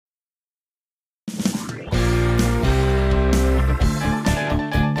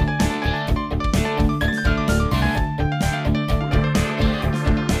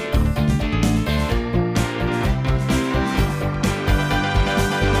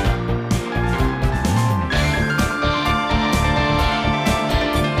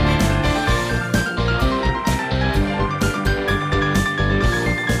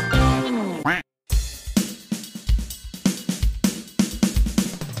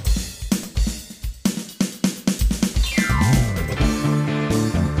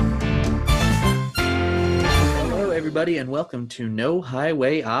everybody, and welcome to No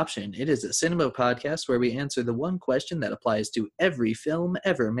Highway Option. It is a cinema podcast where we answer the one question that applies to every film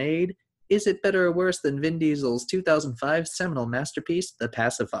ever made. Is it better or worse than Vin Diesel's 2005 seminal masterpiece, The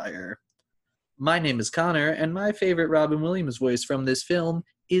Pacifier? My name is Connor, and my favorite Robin Williams voice from this film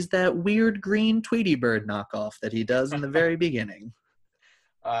is that weird green Tweety Bird knockoff that he does in the very beginning.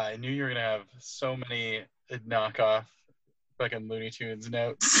 I knew you were going to have so many knockoff fucking Looney Tunes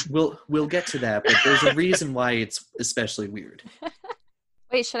notes. We'll get to that, but there's a reason why it's especially weird.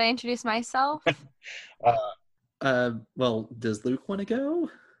 Wait, should I introduce myself? Well, does Luke want to go?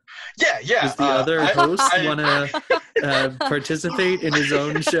 Yeah. Does the other host want to participate in his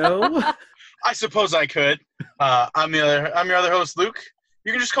own show? I suppose I could. I'm your other host, Luke.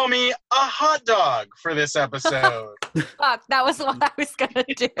 You can just call me a hot dog for this episode. Fuck, that was what I was gonna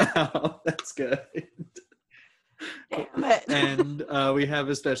do. Oh, that's good. Damn it. And we have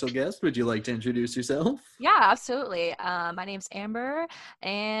a special guest. Would you like to introduce yourself? Yeah, absolutely. My name's Amber,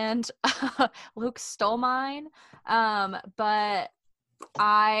 and Luke stole mine. But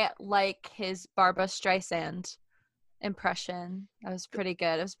I like his Barbra Streisand impression. That was pretty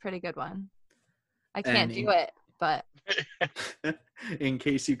good. It was a pretty good one. I can't do it, but... In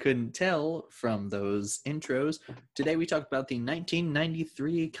case you couldn't tell from those intros, today we talk about the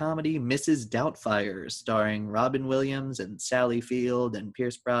 1993 comedy Mrs. Doubtfire, starring Robin Williams and Sally Field and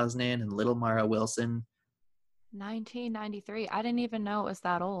Pierce Brosnan and Little Mara Wilson. 1993. I didn't even know it was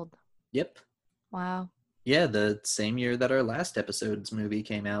that old. Yep. Wow. Yeah, the same year that our last episode's movie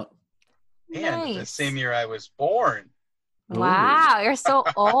came out. And the same year I was born. Wow, you're so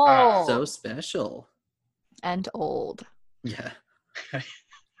old. So special. And old. Yeah.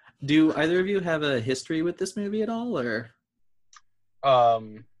 Do either of you have a history with this movie at all, or? I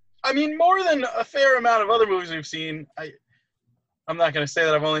mean, more than a fair amount of other movies we've seen. I'm not going to say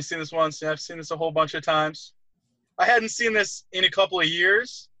that I've only seen this once. I've seen this a whole bunch of times. I hadn't seen this in a couple of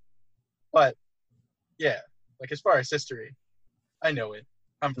years, but yeah, like as far as history, I know it.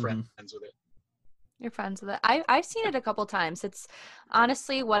 I'm friends with it. You're friends with it. I've seen it a couple times. It's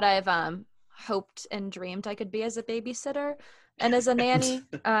honestly what I've hoped and dreamed I could be as a babysitter and as a nanny.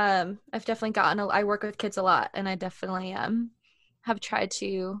 I've definitely I work with kids a lot, and I definitely have tried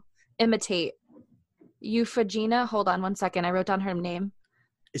to imitate Euphegina. Hold on one second. I wrote down her name.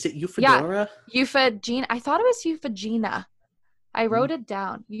 Is it Euphedora? Yeah, Euphegina. I thought it was Euphegina. I wrote it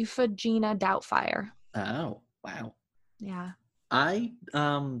down. Euphegina Doubtfire. Oh, wow. Yeah. I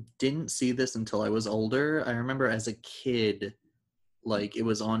didn't see this until I was older. I remember as a kid, like, it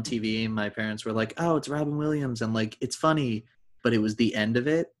was on TV and my parents were like, oh, it's Robin Williams, and like, it's funny, but it was the end of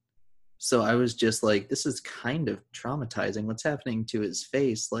it. So I was just like, this is kind of traumatizing. What's happening to his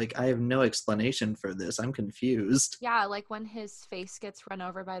face? Like, I have no explanation for this. I'm confused. Yeah, like when his face gets run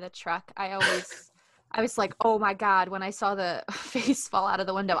over by the truck, I was like, oh my God, when I saw the face fall out of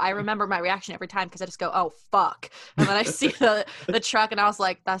the window. I remember my reaction every time because I just go, oh, fuck. And then I see the truck and I was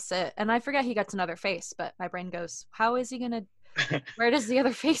like, that's it. And I forget he gets another face, but my brain goes, how is he going to, where does the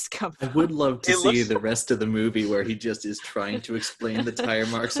other face come from? I would love to see the rest of the movie where he just is trying to explain the tire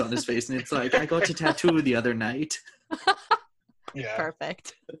marks on his face. And it's like, I got a tattoo the other night. Yeah.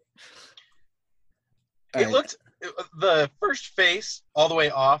 Perfect. The first face all the way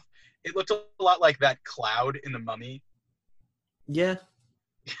off, it looked a lot like that cloud in The Mummy. Yeah.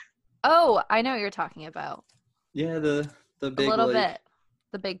 Oh, I know what you're talking about. Yeah, the big, a little bit.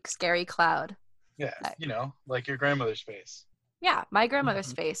 The big scary cloud. Yeah, like your grandmother's face. Yeah, my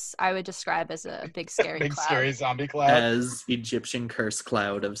grandmother's face I would describe as a big scary big cloud. Scary zombie cloud. As Egyptian curse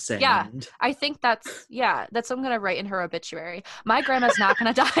cloud of sand. Yeah, I think that's what I'm going to write in her obituary. My grandma's not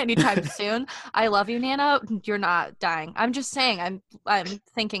going to die anytime soon. I love you, Nana. You're not dying. I'm just saying, I'm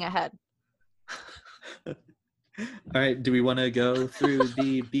thinking ahead. All right, do we want to go through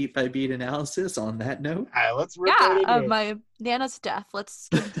the beat-by-beat analysis on that note? All right, let's rip right into it. My Nana's death. Let's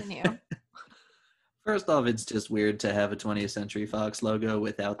continue. First off, it's just weird to have a 20th Century Fox logo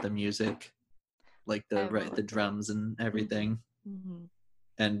without the music, like the drums and everything. Mm-hmm.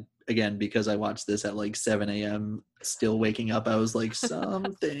 And again, because I watched this at like 7 a.m., still waking up, I was like,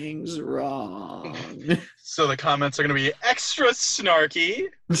 something's wrong. So the comments are going to be extra snarky.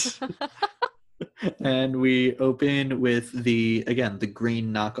 And we open with the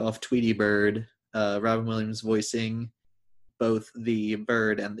green knockoff Tweety Bird, Robin Williams voicing both the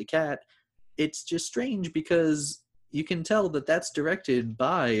bird and the cat. It's just strange because you can tell that that's directed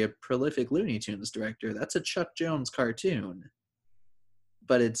by a prolific Looney Tunes director. That's a Chuck Jones cartoon.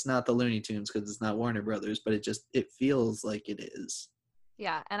 But it's not the Looney Tunes because it's not Warner Brothers, but it feels like it is.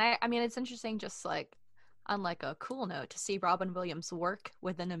 Yeah, and I mean, it's interesting just like on like a cool note to see Robin Williams work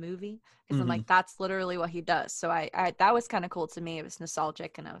within a movie, because I'm Mhm. like, that's literally what he does. So I that was kind of cool to me. It was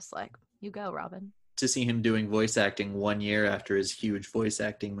nostalgic, and I was like, you go, Robin. To see him doing voice acting 1 year after his huge voice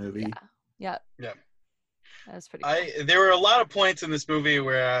acting movie. Yeah. Yeah. That was pretty cool. There were a lot of points in this movie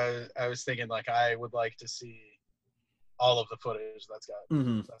where I was thinking, like, I would like to see all of the footage that's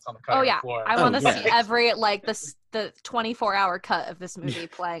on the cutting floor. I want to yeah. see every, like, the 24-hour cut of this movie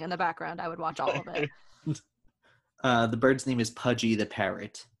playing in the background. I would watch all of it. The bird's name is Pudgy the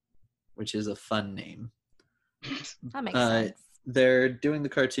Parrot, which is a fun name. That makes sense. They're doing the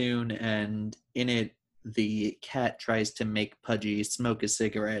cartoon, and in it, the cat tries to make Pudgy smoke a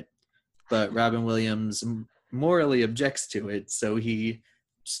cigarette, but Robin Williams morally objects to it, so he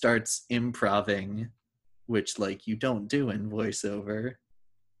starts improving, which, like, you don't do in voiceover.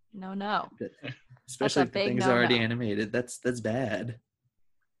 No. Especially if the thing's already no. animated. That's bad.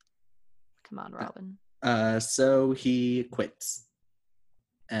 Come on, Robin. So he quits.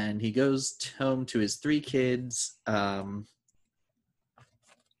 And he goes home to his 3 kids,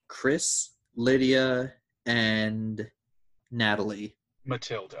 Chris, Lydia, and Natalie.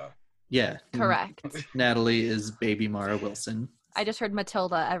 Matilda. Yeah. Correct. Natalie is baby Mara Wilson. I just heard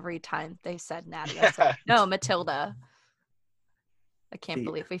Matilda every time they said Natty. I was like, no, Matilda. I can't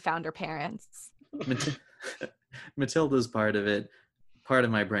believe we found her parents. Matilda's part of it. Part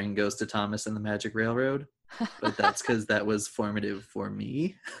of my brain goes to Thomas and the Magic Railroad, but that's because that was formative for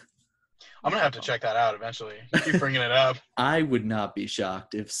me. I'm gonna have to check that out eventually. You keep bringing it up. I would not be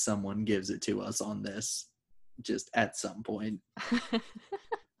shocked if someone gives it to us on this, just at some point.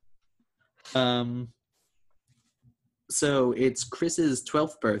 So it's Chris's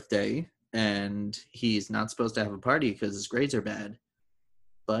 12th birthday, and he's not supposed to have a party because his grades are bad.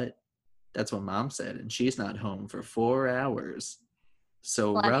 But that's what Mom said, and she's not home for 4 hours.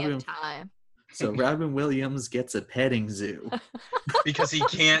 So Plenty of time. So Robin Williams gets a petting zoo. Because he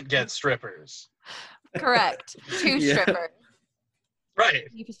can't get strippers. Correct. 2 strippers. Right.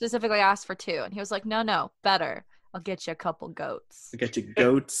 He specifically asked for 2, and he was like, no, better. I'll get you a couple goats. I'll get you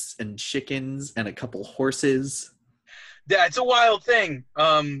goats and chickens and a couple horses. Yeah, it's a wild thing.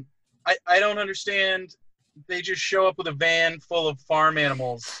 I don't understand. They just show up with a van full of farm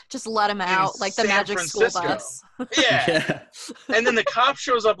animals. Just let them out, like the San Magic Francisco. School Bus. Yeah. And then the cop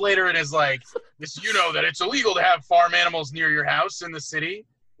shows up later and is like, you know that it's illegal to have farm animals near your house in the city,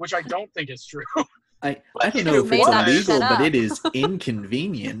 which I don't think is true. I don't know if it's illegal, but it is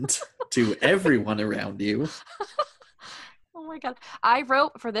inconvenient to everyone around you. Oh my god. I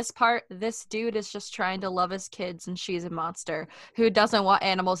wrote for this part, this dude is just trying to love his kids and she's a monster who doesn't want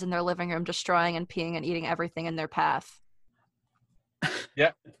animals in their living room destroying and peeing and eating everything in their path.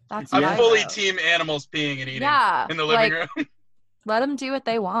 Yeah. I'm fully team animals peeing and eating in the living room. Let them do what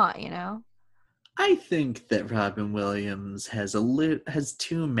they want, you know? I think that Robin Williams has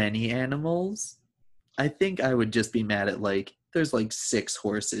too many animals. I think I would just be mad at, like, there's like 6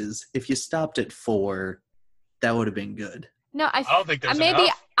 horses. If you stopped at 4, that would have been good. No, I don't think there's maybe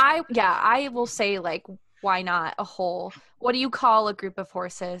enough. I will say, like, why not a whole? What do you call a group of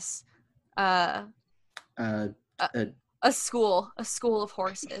horses? A school of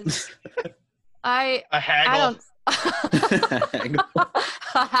horses. A haggle. A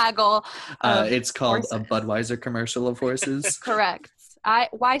haggle. It's called horses. A Budweiser commercial of horses. Correct.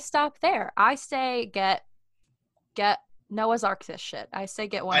 Why stop there? I say get Noah's Ark this shit. I say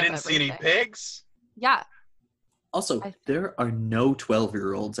get one. I didn't see any pigs. Yeah. Also, there are no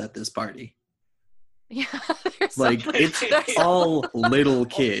 12-year-olds at this party. Yeah. Like, it's all little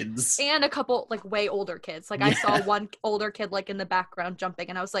kids. And a couple, like, way older kids. Like, I saw one older kid, like, in the background jumping,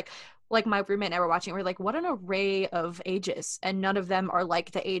 and I was like, my roommate and I were watching, we were like, what an array of ages. And none of them are,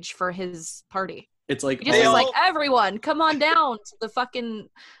 like, the age for his party. It's like, like, everyone, come on down to the fucking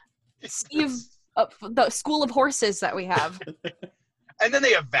Steve, the school of horses that we have. And then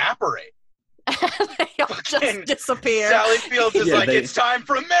they evaporate. They all just disappear. Sally Fields is it's time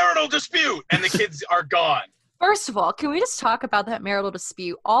for a marital dispute, and the kids are gone. First of all, can we just talk about that marital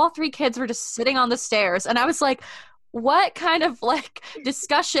dispute? All 3 kids were just sitting on the stairs, and I was like, what kind of, like,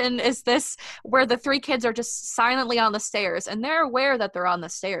 discussion is this where the 3 kids are just silently on the stairs, and they're aware that they're on the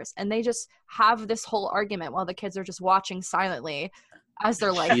stairs, and they just have this whole argument while the kids are just watching silently as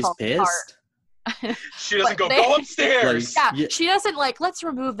they're, like, she's pissed. apart. She doesn't go upstairs. Yeah, she doesn't, like, let's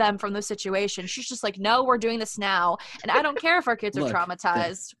remove them from the situation. She's just like, no, we're doing this now. And I don't care if our kids are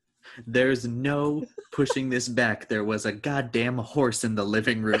traumatized. There's no pushing this back. There was a goddamn horse in the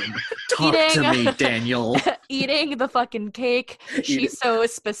living room. Talk to me, Daniel. Eating the fucking cake. She so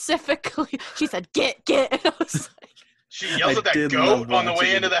specifically, she said, get. And I was like, She yells at that did love goat on the way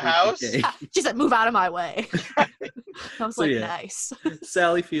watching into the the house. KKK. She said, "Move out of my way." I was So, like, yeah. nice.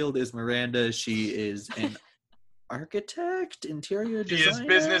 Sally Field is Miranda. She is an architect, interior She designer. is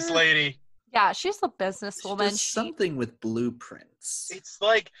business lady. Yeah, she's the She businesswoman. does something with blueprints. It's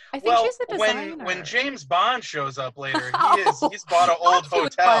like, I think she's the when designer. James Bond shows up later, Oh, he's bought an old that's who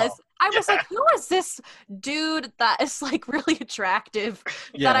it hotel. was. I was like, who is this dude that is like really attractive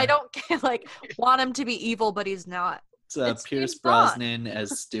Yeah. that I don't like want him to be evil, but he's not? It's It's Pierce James Bond. Brosnan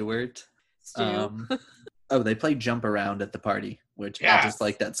as Stewart. Stu. They play Jump Around at the party, which I Yes. just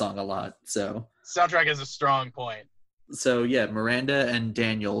like that song a lot. Soundtrack is a strong point. So yeah, Miranda and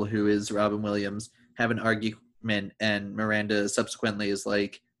Daniel, who is Robin Williams, have an argument, and Miranda subsequently is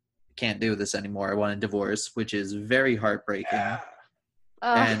like, can't do this anymore. I want a divorce, which is very heartbreaking. Yeah.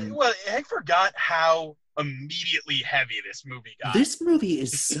 And Well, I forgot how immediately heavy this movie got. this movie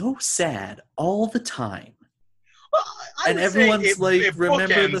is so sad all the time. Well, I and would everyone's say it, like, it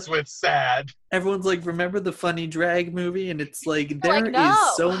remember bookends the- with sad. Everyone's like, remember the funny drag movie? And it's like, there like, is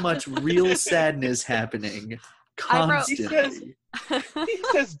no. so much real sadness happening I wrote- constantly. He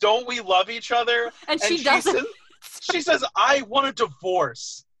says, "Don't we love each other?" And she doesn't. Says, she says, "I want a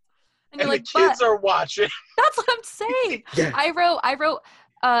divorce," And and you're the like, kids but are watching. that's what I'm saying. Yeah. I wrote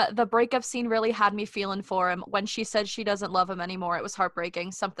the breakup scene really had me feeling for him. When she said she doesn't love him anymore, it was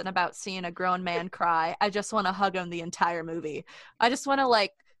heartbreaking. Something about seeing a grown man cry. I just want to hug him the entire movie. I just want to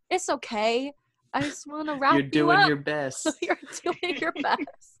like, it's okay. I just want to wrap You're doing you up. your best. You're doing your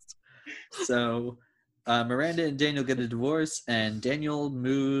best. So Miranda and Daniel get a divorce, and Daniel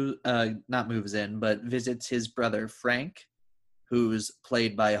not moves in, but visits his brother Frank, who's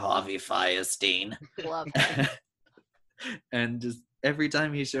played by Harvey Fierstein. Love him. And just every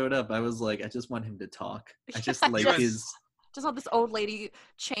time he showed up, I was like, I just want him to talk. I just Yeah, like just- his Just all this old lady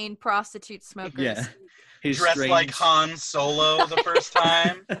chain prostitute smokers. his Dressed strange... like Han Solo the first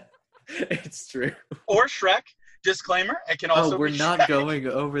time, It's true. or Shrek. Disclaimer: it can also. We're be not Shrek. going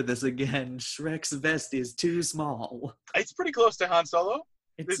over this again. Shrek's vest is too small. It's pretty close to Han Solo.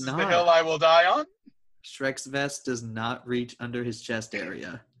 It's This not. is the hill I will die on. Shrek's vest does not reach under his chest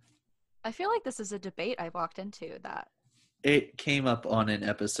area. I feel like this is a debate I walked into that. It came up on an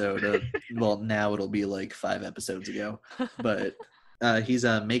episode of, well, now it'll be like 5 episodes ago, but he's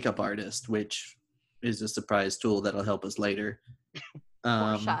a makeup artist, which is a surprise tool that'll help us later.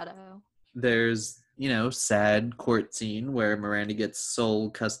 Foreshadow. There's, sad court scene where Miranda gets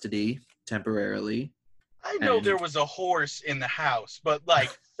sole custody temporarily. I know And- there was a horse in the house, but like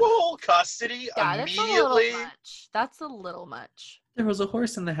full custody Yeah, that's a immediately. little much. That's a little much. There was a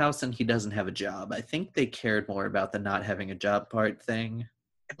horse in the house and he doesn't have a job. I think they cared more about the not having a job part thing.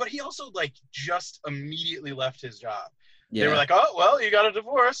 But he also like just immediately left his job. Yeah. They were like, "Oh, well, you got a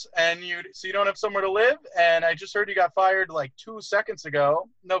divorce, and you don't have somewhere to live, and I just heard you got fired like 2 seconds ago.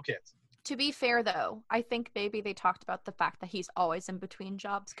 No kids." To be fair, though, I think maybe they talked about the fact that he's always in between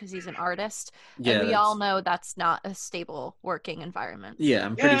jobs because he's an artist. Yeah, and we that's- all know that's not a stable working environment. Yeah,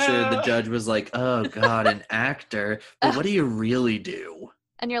 I'm pretty sure the Yeah. judge was like, oh, God, an actor. But what do you really do?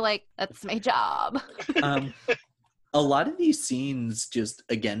 And you're like, that's my job. A lot of these scenes just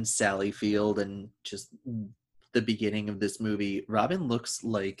against Sally Field and just the beginning of this movie, Robin looks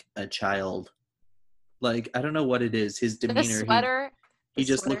like a child. Like, I don't know what it is. His The demeanor. sweater. He the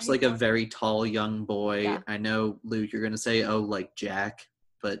just sweater looks he like a wore. very tall young boy. Yeah. I know, Luke, you're going to say, oh, like Jack,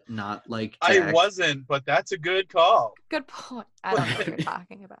 but not like I Jack. wasn't, but that's a good call. Good point. I don't know what you're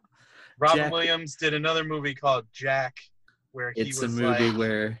talking about. Robin Jack- Williams did another movie called Jack, where he It's was a movie like,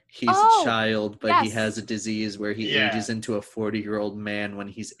 where he's Oh, a child, but he yes. has a disease where he Yeah. ages into a 40-year-old man when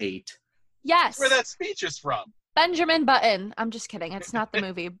he's 8. Yes. where that speech is from. Benjamin Button. I'm just kidding. It's not the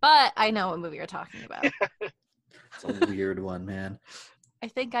movie, but I know what movie you're talking about. It's a weird one, man. I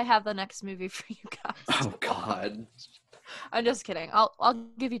think I have the next movie for you guys. Oh, God. I'm just kidding. I'll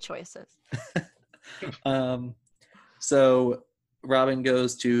give you choices. So Robin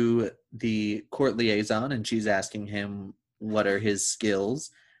goes to the court liaison and she's asking him what are his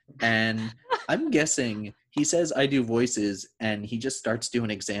skills. And I'm guessing he says, I do voices, and he just starts doing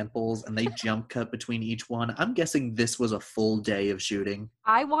examples and they jump cut between each one. I'm guessing this was a full day of shooting.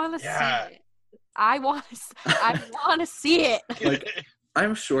 I want to Yeah. see it. I want to see it. Like,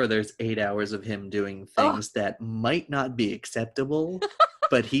 I'm sure there's 8 hours of him doing things that might not be acceptable,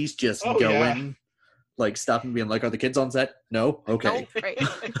 but he's just Oh, yeah. going, like, stopping being like, are the kids on set? No? Okay. Nope, right.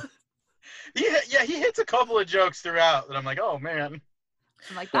 he hits a couple of jokes throughout that I'm like, oh man.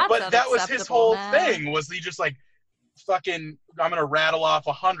 I'm like, that's But that was his unacceptable, whole man. thing. Was he just like, fucking? I'm gonna rattle off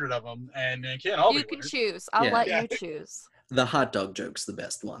 100 of them, and it can't all You be can winners. choose. I'll Yeah. let Yeah. you choose. The hot dog joke's the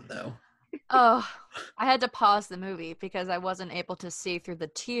best one, though. Oh, I had to pause the movie because I wasn't able to see through the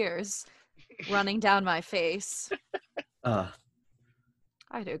tears running down my face. Uh,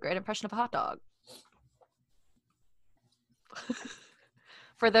 I do a great impression of a hot dog.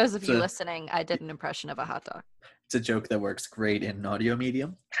 For those of you So- listening, I did an impression of a hot dog. it's a joke that works great in audio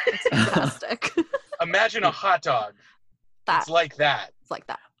medium. It's fantastic. Imagine a hot dog. That. It's like that. It's like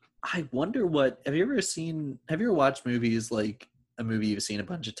that. I wonder have you ever watched movies like a movie you've seen a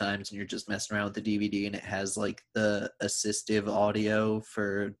bunch of times and you're just messing around with the DVD and it has like the assistive audio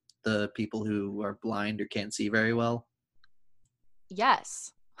for the people who are blind or can't see very well?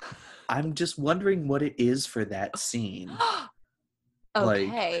 Yes. I'm just wondering what it is for that scene.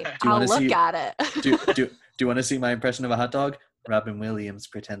 Okay, do you I'll wanna look see- at it. Do you want to see my impression of a hot dog? Robin Williams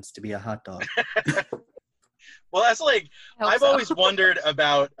pretends to be a hot dog. Well, that's like, I hope I've so. always wondered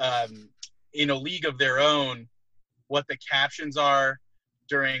about, in A League of Their Own, what the captions are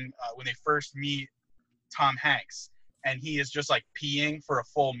during when they first meet Tom Hanks, and he is just like peeing for a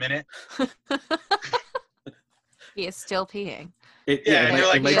full minute. He is still peeing. Yeah, and they're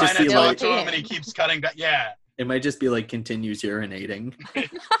like might trying just to be talk like to him, and he keeps cutting back. Yeah, it might just be like continues urinating.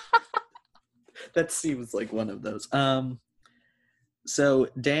 That seems like one of those. So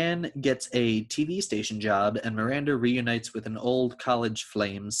Dan gets a TV station job, and Miranda reunites with an old college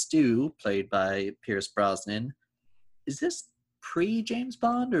flame, Stu, played by Pierce Brosnan. Is this pre-James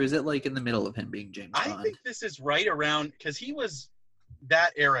Bond, or is it like in the middle of him being James I Bond? think this is right around, because he was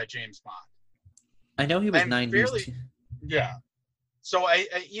that era James Bond. I know he was I'm 90s. fairly- Yeah. So I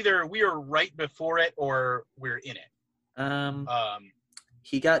either we are right before it or we're in it.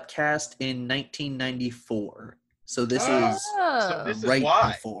 He got cast in 1994, so this Oh. is So this is right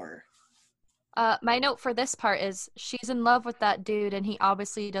why. before. My note for this part is she's in love with that dude and he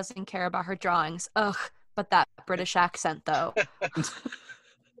obviously doesn't care about her drawings. Ugh, but that British accent though.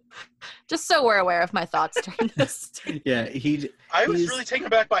 Just so we're aware of my thoughts during this. Yeah, I was he's- really taken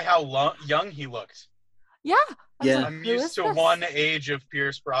aback by how young he looked. Yeah. I was Yeah. like, I'm who used is to this? one age of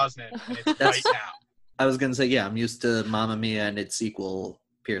Pierce Brosnan, and it's That's- right now. I was gonna say, yeah, I'm used to Mamma Mia and its sequel,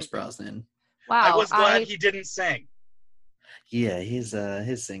 Pierce Brosnan. Wow. I was glad he didn't sing. Yeah, his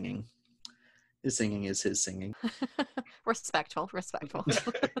singing. His singing is his singing. Respectful.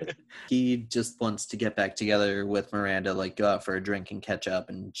 He just wants to get back together with Miranda, like go out for a drink and catch up,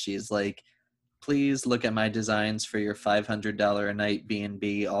 and she's like, please look at my designs for your $500 a night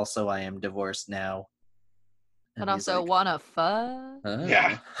B&B. Also, I am divorced now. But And he's also like, wanna fuck. "Oh."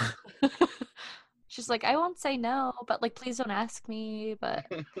 Yeah. She's like, I won't say no, but like please don't ask me, but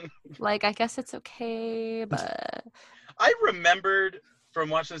like I guess it's okay, but I remembered from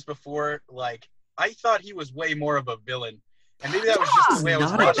watching this before, like, I thought he was way more of a villain. And maybe that was just the way I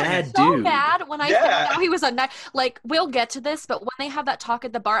was Not a watching bad it. so dude. mad when I Yeah. found out he was a like we'll get to this, but when they have that talk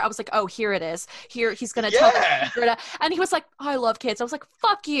at the bar, I was like, oh, here it is. Here he's gonna tell Yeah. me. And he was like, oh, I love kids. I was like,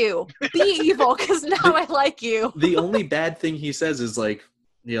 fuck you, be evil, because now I like you. The only bad thing he says is like,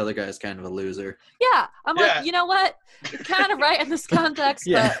 the other guy's kind of a loser. Yeah, I'm Yeah. like, you know what? You're kind of right in this context,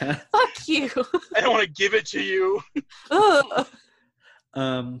 but Yeah. fuck you. I don't want to give it to you. Ugh.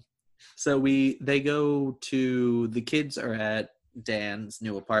 So they go to, the kids are at Dan's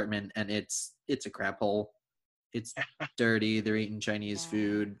new apartment, and it's a crap hole. It's dirty. They're eating Chinese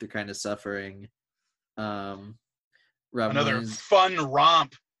food. They're kind of suffering. Robin Another Williams, fun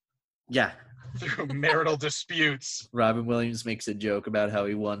romp yeah. through marital disputes. Robin Williams makes a joke about how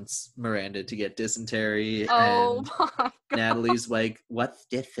he wants Miranda to get dysentery, Oh and my god. Natalie's like, "What's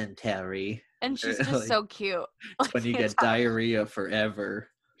dysentery? And she's just like, so cute. It's when you get diarrhea forever."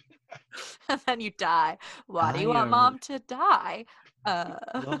 And then you die. Why do you want mom to die?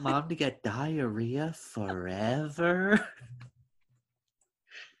 You want mom to get diarrhea forever?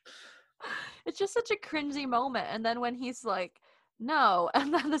 It's just such a cringy moment. And then when he's like, no,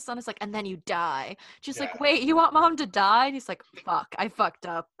 and then the son is like, and then you die. She's like, Yeah. wait, you want mom to die? And he's like, fuck, I fucked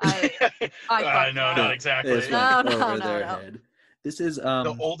up. I fucked No, up. not exactly. This No, went no, over no, their no. head. This is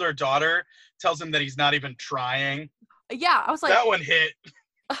The older daughter tells him that he's not even trying. Yeah, I was like, That one hit.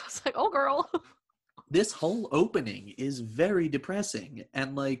 I was like, oh girl. this whole opening is very depressing,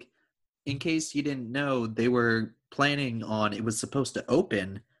 and like, in case you didn't know, they were planning on, it was supposed to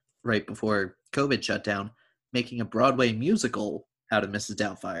open right before COVID shut down, making a Broadway musical out of Mrs.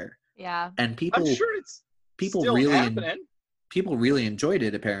 Doubtfire, Yeah. and people I'm sure it's people still really happening. people really enjoyed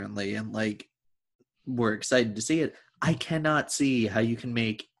it apparently, and like were excited to see it. I cannot see how you can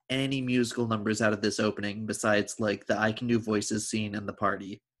make any musical numbers out of this opening besides like the I Can Do Voices scene and the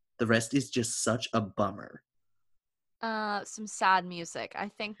party. The rest is just such a bummer. Some sad music. I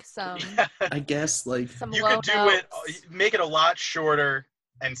think some I guess like some You low could do notes. it, make it a lot shorter,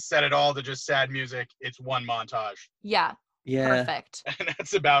 and set it all to just sad music, it's one montage. Yeah. Yeah. Perfect. And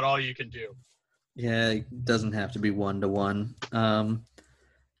that's about all you can do. Yeah, it doesn't have to be 1-to-1.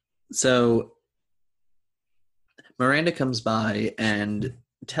 So Miranda comes by and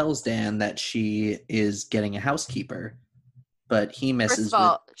tells Dan that she is getting a housekeeper, but he messes First of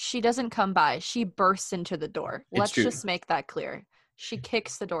all, she doesn't come by. She bursts into the door. Let's true. just make that clear. She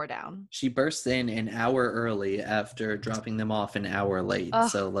kicks the door down. She bursts in an hour early after dropping them off an hour late. Ugh.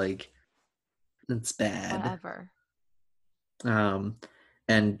 So, like, it's bad. Whatever.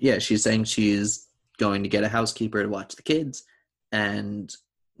 And yeah, she's saying she's going to get a housekeeper to watch the kids. And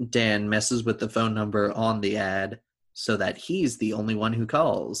Dan messes with the phone number on the ad so that he's the only one who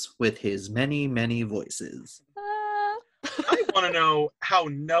calls with his many, many voices. I want to know how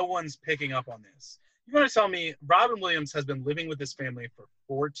no one's picking up on this. You want to tell me Robin Williams has been living with this family for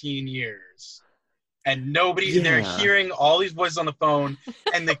 14 years and they're hearing all these voices on the phone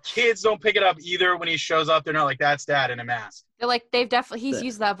and the kids don't pick it up either when he shows up. They're not like, that's dad in a mask. They're like, he's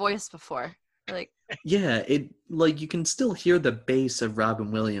used that voice before. Like, yeah, you can still hear the bass of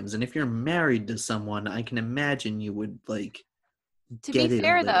Robin Williams. And if you're married to someone, I can imagine you would to be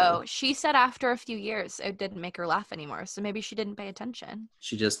fair, though, she said after a few years it didn't make her laugh anymore. So maybe she didn't pay attention.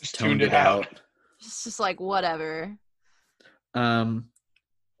 She just toned it out. It's just like, whatever.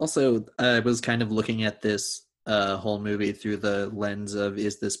 Also, I was kind of looking at this whole movie through the lens of,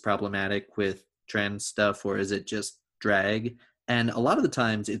 is this problematic with trans stuff or is it just drag? And a lot of the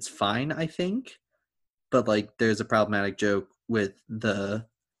times it's fine, I think. But there's a problematic joke with the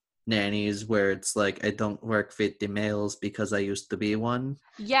nannies where it's like, I don't work with the males because I used to be one.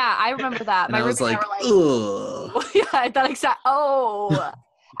 Yeah, I remember that. And I was like, ugh. Yeah, I thought exactly. Oh,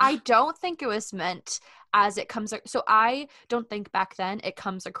 I don't think it was meant as it comes. So I don't think back then it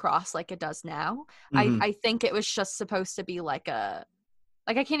comes across like it does now. Mm-hmm. I think it was just supposed to be like I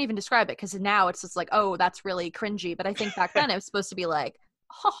can't even describe it because now it's just like, oh, that's really cringy. But I think back then it was supposed to be like,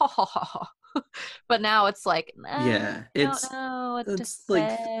 ha ha ha ha ha. But now it's like, yeah, it's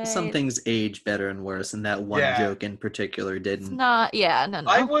like some things age better and worse, and that one joke in particular didn't. It's not, no.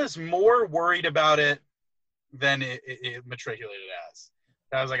 I was more worried about it than it matriculated as.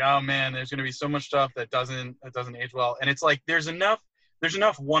 I was like, oh man, there's gonna be so much stuff that doesn't age well, and it's like there's enough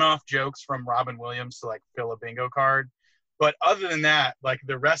one-off jokes from Robin Williams to fill a bingo card, but other than that,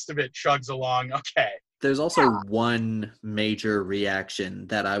 the rest of it chugs along okay. There's also one major reaction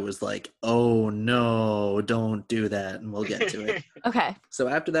that I was like, oh no, don't do that, and we'll get to it. Okay. So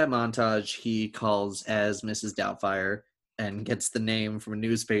after that montage, he calls as Mrs. Doubtfire and gets the name from a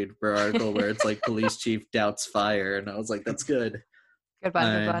newspaper article where it's like Police Chief Doubts Fire, and I was like, that's good. Good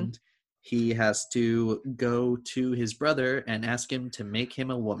one. He has to go to his brother and ask him to make him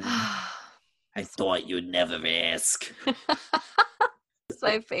a woman. I thought you'd never ask. It's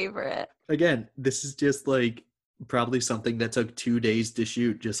my favorite. Again, this is just probably something that took 2 days to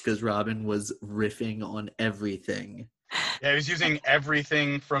shoot just because Robin was riffing on everything. Yeah, he was using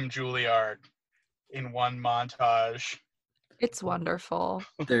everything from Juilliard in one montage. It's wonderful.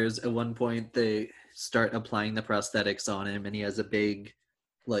 There's at one point they start applying the prosthetics on him and he has a big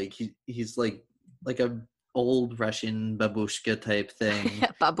he's like a old Russian babushka type thing.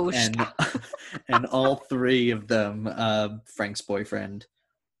 Babushka. And all three of them, Frank's boyfriend,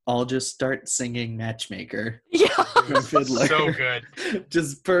 all just start singing Matchmaker. Yeah. So good.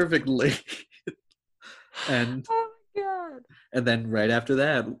 Just perfectly. And oh my God. And then right after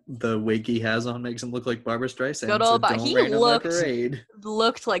that, the wig he has on makes him look like Barbara Streisand. Good old he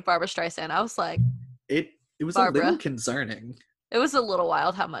looked like Barbara Streisand. I was like, it was Barbara. A little concerning. It was a little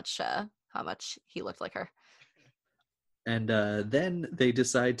wild how much he looked like her. And then they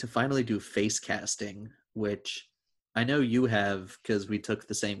decide to finally do face casting, which I know you have because we took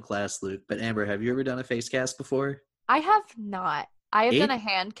the same class, Luke. But Amber, have you ever done a face cast before? I have not. I have done a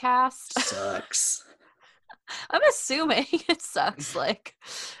hand cast. Sucks. I'm assuming it sucks.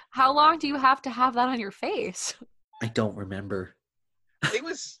 How long do you have to have that on your face? I don't remember. It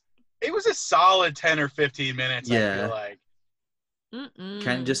was a solid 10 or 15 minutes, yeah. I feel like.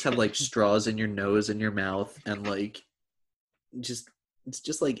 Kind of just have straws in your nose and your mouth and it's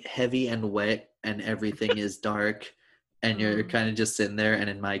just heavy and wet and everything is dark and you're kind of just sitting there. And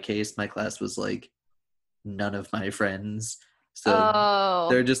in my case, my class was none of my friends. So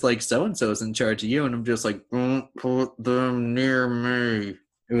they're just so-and-so's in charge of you. And I'm just don't put them near me.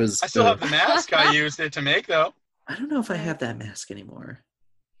 I still have the mask I used it to make though. I don't know if I have that mask anymore.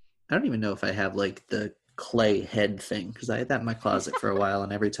 I don't even know if I have the clay head thing because I had that in my closet for a while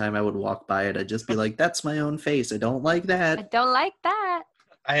and every time I would walk by it I'd just be like, that's my own face. I don't like that. I don't like that.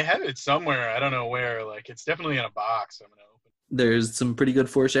 I have it somewhere. I don't know where. It's definitely in a box I'm gonna open. There's some pretty good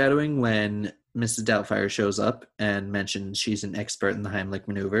foreshadowing when Mrs. Doubtfire shows up and mentions she's an expert in the Heimlich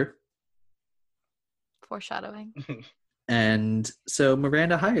maneuver. Foreshadowing. And so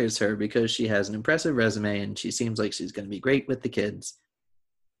Miranda hires her because she has an impressive resume and she seems like she's going to be great with the kids.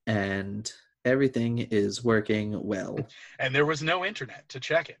 And everything is working well. And there was no internet to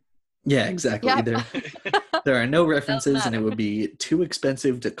check it. Yeah, exactly. Yep. There are no references, and it would be too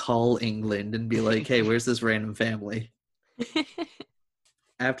expensive to call England and be like, hey, where's this random family?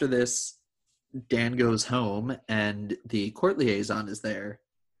 After this, Dan goes home, and the court liaison is there.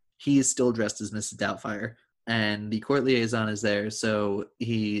 He's still dressed as Mrs. Doubtfire, and the court liaison is there, so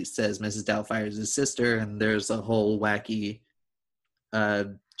he says Mrs. Doubtfire is his sister, and there's a whole wacky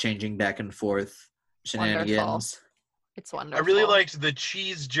changing back and forth shenanigans. Wonderful. It's wonderful. I really liked the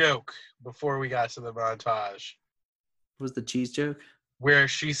cheese joke before we got to the montage. What was the cheese joke? Where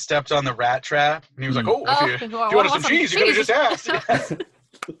she stepped on the rat trap, and he was like, if you I wanted some cheese, you could have just asked.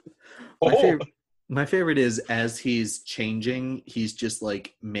 My favorite is as he's changing, he's just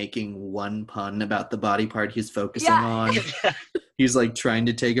like making one pun about the body part he's focusing on. He's like trying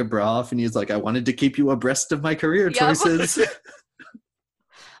to take a bra off, and he's like, I wanted to keep you abreast of my career choices.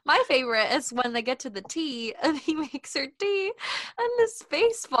 My favorite is when they get to the tea and he makes her tea and his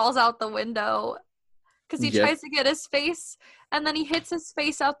face falls out the window because he tries to get his face and then he hits his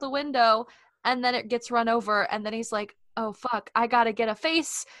face out the window and then it gets run over and then he's like, oh fuck, I gotta get a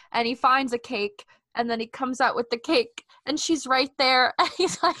face, and he finds a cake and then he comes out with the cake and she's right there and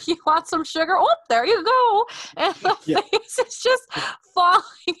he's like, you want some sugar? Oh, there you go. And the face is just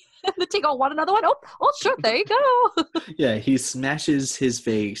falling. And the tea go, want another one? Oh, sure, there you go. Yeah, he smashes his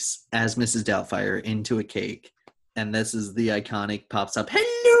face as Mrs. Doubtfire into a cake, and this is the iconic pops up,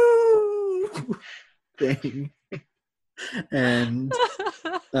 hello thing. And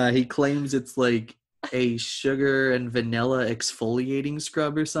he claims it's like a sugar and vanilla exfoliating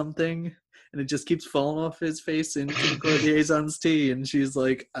scrub or something, and it just keeps falling off his face into the court liaison's tea, and she's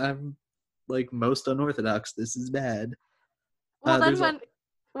like, I'm like most unorthodox, this is bad. Well, then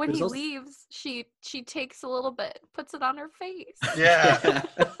when he leaves, she takes a little bit, puts it on her face. Yeah.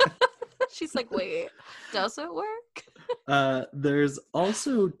 She's like, wait, does it work? There's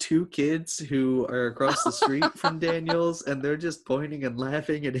also two kids who are across the street from Daniel's, and they're just pointing and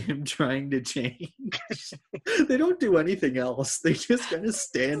laughing at him trying to change. They don't do anything else. They just kind of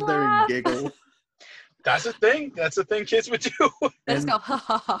stand there and giggle. That's a thing. That's a thing kids would do. They just go, ha,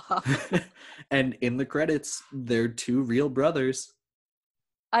 ha, ha, ha. And in the credits, they're two real brothers.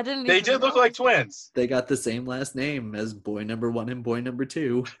 I didn't They did look like twins. They got the same last name as boy number 1 and boy number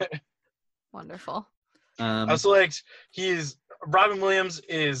 2. Wonderful. I also liked Robin Williams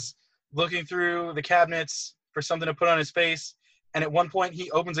is looking through the cabinets for something to put on his face, and at one point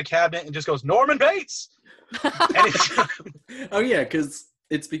he opens a cabinet and just goes, Norman Bates! Oh yeah,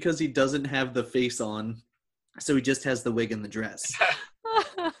 because he doesn't have the face on, so he just has the wig and the dress.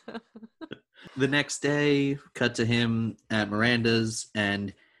 The next day, cut to him at Miranda's,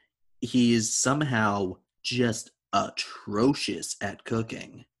 and he's somehow just atrocious at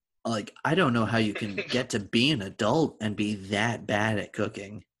cooking. Like, I don't know how you can get to be an adult and be that bad at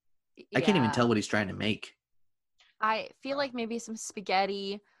cooking. Yeah. I can't even tell what he's trying to make. I feel like maybe some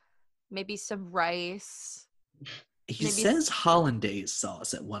spaghetti, maybe some rice. He says hollandaise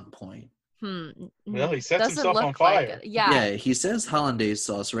sauce at one point. Well, he sets himself on fire. Yeah, he says hollandaise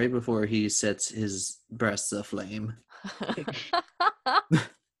sauce right before he sets his breasts aflame.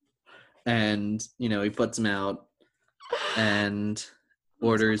 And, he puts them out and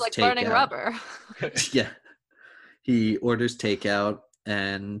orders like takeout. burning rubber. Yeah. He orders takeout,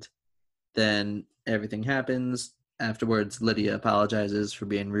 and then everything happens. Afterwards, Lydia apologizes for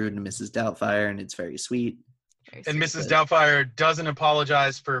being rude to Mrs. Doubtfire, and it's very sweet. And Mrs. Doubtfire doesn't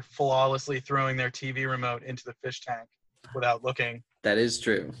apologize for flawlessly throwing their TV remote into the fish tank without looking. That is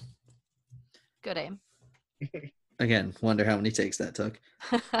true. Good aim. Again, wonder how many takes that took.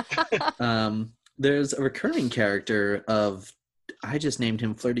 There's a recurring character of, I just named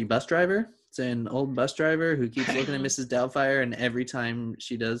him Flirty Bus Driver. It's an old bus driver who keeps looking at Mrs. Doubtfire, and every time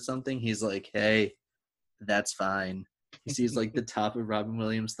she does something, he's like, hey, that's fine. He sees like the top of Robin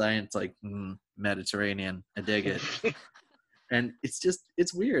Williams' thigh, and it's like, Mediterranean. I dig it. And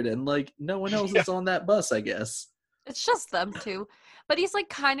it's weird. And like, no one else is on that bus, I guess. It's just them two. But he's like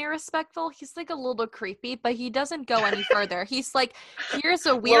kind of respectful. He's like a little creepy, but he doesn't go any further. He's like, here's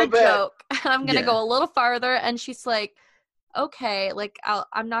a weird joke. I'm going to go a little farther. And she's like, okay, like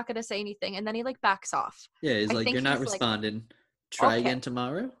I'm not going to say anything. And then he like backs off. Yeah, he's like, you're not responding. Like, try again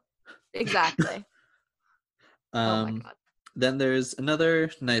tomorrow. Exactly. Oh my God. Then there's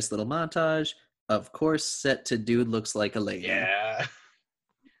another nice little montage. Of course, set to Dude Looks Like a Lady. Yeah.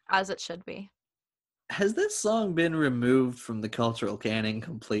 As it should be. Has this song been removed from the cultural canon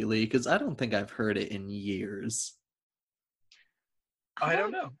completely? Because I don't think I've heard it in years. I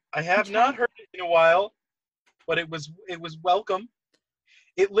don't know. I have not heard it in a while, but it was welcome.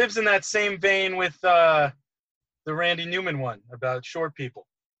 It lives in that same vein with the Randy Newman one about short people.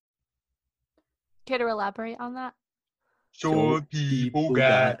 Care to elaborate on that? Short people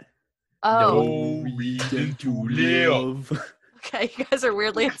got no reason to live. Okay, you guys are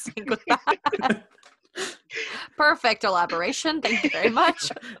weirdly in sync with that. Perfect elaboration. Thank you very much.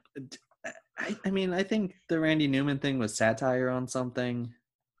 I mean, I think the Randy Newman thing was satire on something.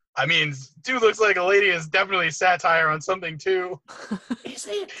 I mean, Dude Looks Like a Lady is definitely satire on something, too. Is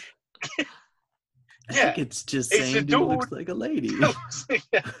it? I Yeah. think it's just saying Dude looks like a lady.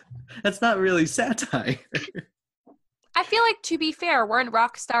 Yeah. That's not really satire. I feel like, to be fair, weren't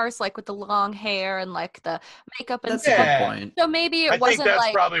rock stars like with the long hair and like the makeup and That's stuff? a good point. So maybe it I wasn't think that's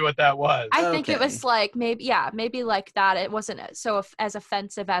like probably what that was. I think it Okay. was like maybe like that. It wasn't so as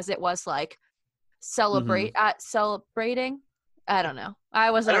offensive as it was like celebrating. I don't know.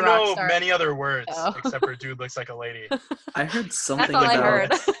 I wasn't don't a rock know star. many other words Oh. except for Dude Looks Like a Lady. I heard something That's all I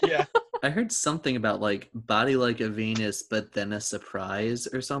heard. Yeah. I heard something about like Body Like a Venus, but then a surprise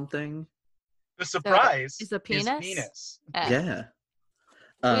or something. The surprise is a penis? penis. Yeah.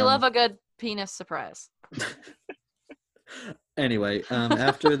 We love a good penis surprise. Anyway,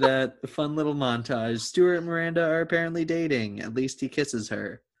 after that fun little montage, Stuart and Miranda are apparently dating. At least he kisses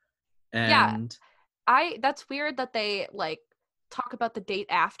her. And That's weird that they like talk about the date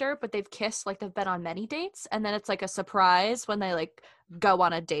after, but they've kissed like they've been on many dates, and then it's like a surprise when they like go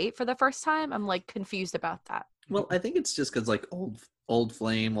on a date for the first time. I'm like confused about that. well, I think it's just because like old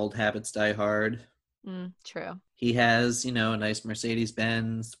flame, old habits die hard. True. He has, a nice Mercedes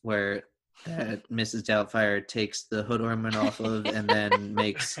Benz where Mrs. Doubtfire takes the hood ornament off of and then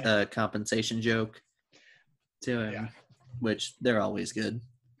makes a compensation joke to him, which they're always good.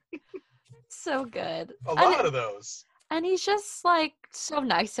 So good. A lot of those. And he's just like so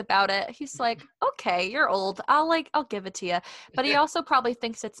nice about it. He's like, okay, you're old. I'll give it to you. But he also probably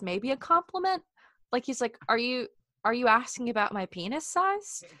thinks it's maybe a compliment. Like he's like, are you asking about my penis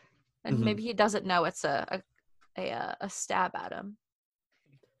size? And maybe he doesn't know it's a stab at him.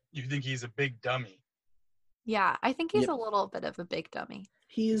 You think he's a big dummy? Yeah, I think he's a little bit of a big dummy.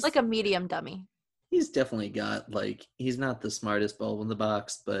 He's like a medium dummy. He's definitely got like he's not the smartest bulb in the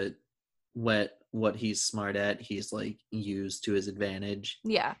box, but what he's smart at, he's like used to his advantage.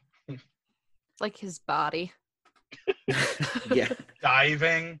 Yeah. Like his body. Yeah.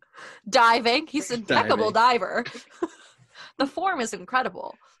 Diving. He's an impeccable diver. The form is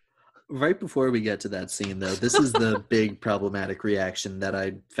incredible. Right before we get to that scene, though, this is the big problematic reaction that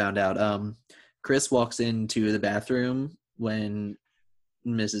I found out. Chris walks into the bathroom when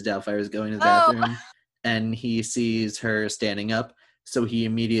Mrs. Doubtfire is going to the bathroom, and he sees her standing up. So he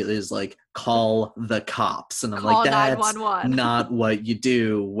immediately is like, call the cops. And I'm like, that's not what you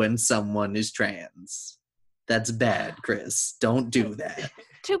do when someone is trans. That's bad, Chris. Don't do that.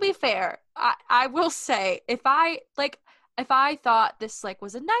 To be fair, I will say, if I thought this like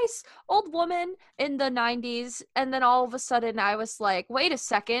was a nice old woman in the 90s, and then all of a sudden I was like, wait a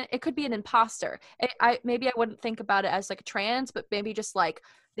second, it could be an imposter. Maybe I wouldn't think about it as like trans, but maybe just like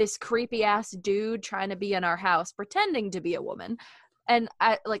this creepy ass dude trying to be in our house pretending to be a woman. And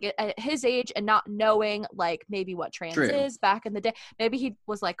at his age and not knowing like maybe what trans is back in the day, maybe he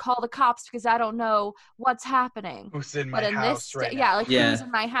was like, call the cops because I don't know what's happening. Who's in my house right now? Who's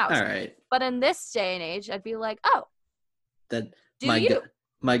in my house? All right. But in this day and age, I'd be like, oh, that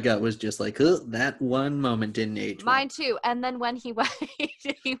my gut was just like, that one moment didn't age well. Mine too. And then when he went,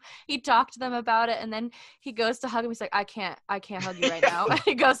 he talked to them about it, and then he goes to hug him. He's like, I can't hug you right now.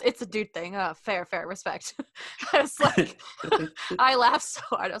 He goes, it's a dude thing. Fair, respect. I was like, I laughed so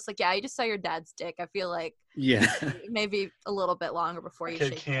hard. I was like, yeah, you just saw your dad's dick. I feel like maybe a little bit longer before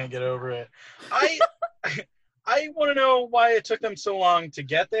you can't get over it. I want to know why it took them so long to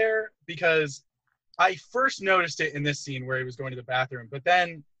get there, because I first noticed it in this scene where he was going to the bathroom, but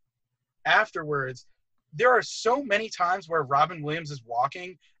then afterwards, there are so many times where Robin Williams is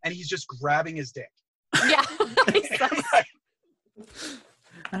walking and he's just grabbing his dick. Yeah.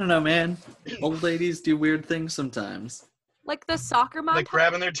 I don't know, man. Old ladies do weird things sometimes. Like the soccer montage. Like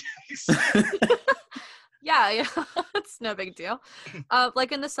grabbing their dicks. Yeah, it's no big deal.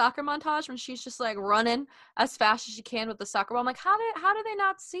 Like in the soccer montage when she's just like running as fast as she can with the soccer ball. I'm like, how do they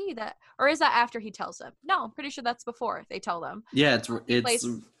not see that? Or is that after he tells them? No, I'm pretty sure that's before they tell them. Yeah, it's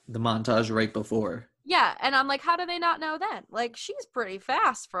the montage right before. Yeah, and I'm like, how do they not know then? Like, she's pretty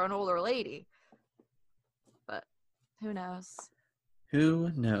fast for an older lady. Who knows?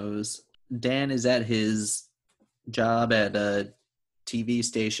 Who knows? Dan is at his job at a TV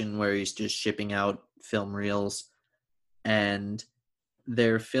station where he's just shipping out film reels, and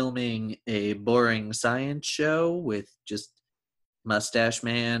they're filming a boring science show with just Mustache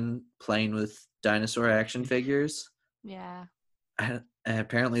Man playing with dinosaur action figures. Yeah.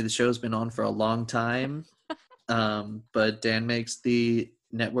 Apparently the show's been on for a long time, but Dan makes the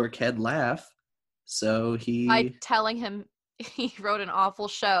network head laugh, so By telling him he wrote an awful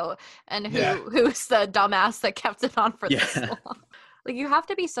show, and who's the dumbass that kept it on for this long. Like, you have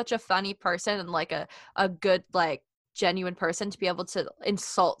to be such a funny person and like a good, like, genuine person to be able to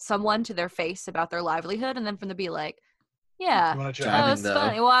insult someone to their face about their livelihood, and then for them to be like, yeah, that was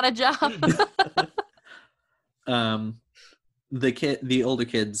funny, what a job. The older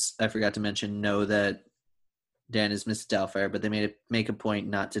kids, I forgot to mention, know that Dan is Mrs. Doubtfire, but they make a point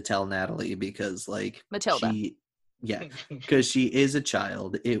not to tell Natalie because, like, Matilda. Because she is a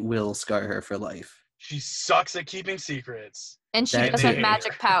child. It will scar her for life. She sucks at keeping secrets. And she does have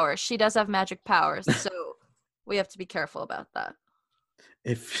magic powers. She does have magic powers, so we have to be careful about that.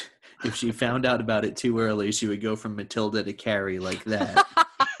 If she found out about it too early, she would go from Matilda to Carrie like that.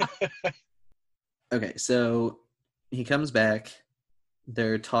 Okay, so he comes back.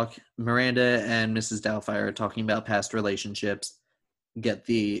 Miranda and Mrs. Doubtfire are talking about past relationships. Get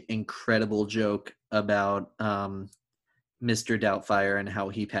the incredible joke about Mr. Doubtfire and how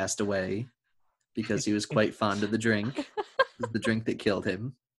he passed away because he was quite fond of the drink. It was the drink that killed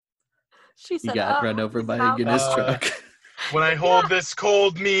him. He got run over by a Guinness truck. When I hold this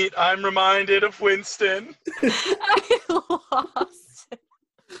cold meat, I'm reminded of Winston. I lost it.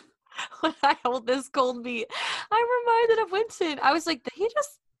 When I hold this cold meat, I'm reminded of Winston. I was like, did he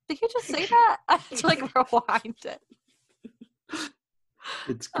just say that? I had to, like, rewind it.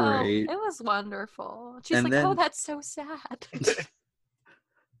 It's great. Oh, it was wonderful. She's oh, that's so sad.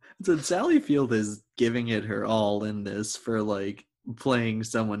 So Sally Field is giving it her all in this for, like, playing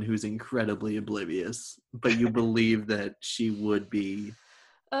someone who's incredibly oblivious, but you believe that she would be.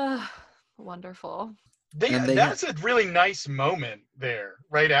 Wonderful. That's a really nice moment there,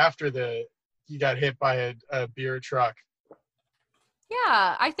 right after he got hit by a beer truck.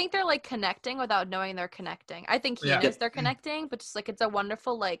 Yeah, I think they're, like, connecting without knowing they're connecting. I think he knows they're connecting, but just, like, it's a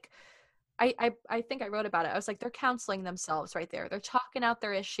wonderful, like, I think I wrote about it. I was like, they're counseling themselves right there. They're talking out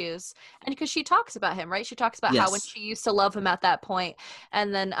their issues. And because she talks about him, right? She talks about how when she used to love him at that point.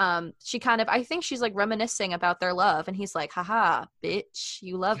 And then she kind of, I think she's, like, reminiscing about their love. And he's like, haha, bitch,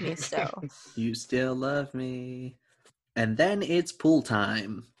 you love me still. You still love me. And then it's pool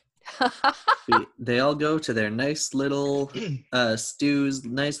time. They all go to their nice little Stu's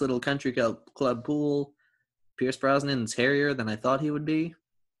nice little country club pool. Pierce Brosnan's hairier than I thought he would be.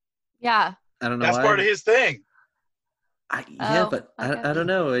 Yeah. I don't know That's why. part of his thing. I don't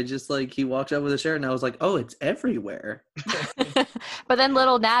know. I just, like, he walked up with a shirt and I was like, oh, it's everywhere. But then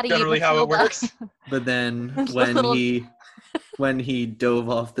little Natty. Generally how it works. But then when he dove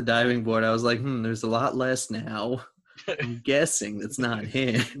off the diving board, I was like, there's a lot less now. I'm guessing that's not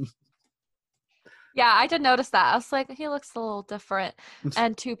him. Yeah, I did notice that. I was like, he looks a little different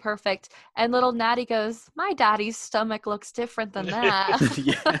and too perfect. And little Natty goes, my daddy's stomach looks different than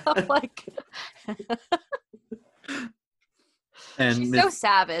that. I'm like, and she's so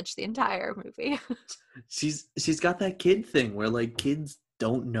savage the entire movie. She's got that kid thing where, like, kids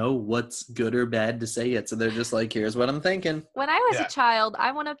don't know what's good or bad to say yet, so they're just like, here's what I'm thinking. When I was a child,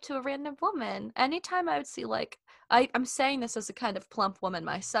 I went up to a random woman. Anytime I would see, like, I'm saying this as a kind of plump woman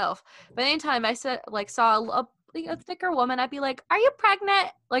myself, but anytime I saw a thicker woman, I'd be like, are you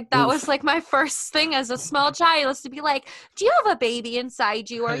pregnant? Like, that was, like, my first thing as a small child, was to be like, do you have a baby inside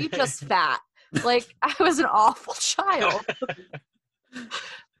you, or are you just fat? Like, I was an awful child.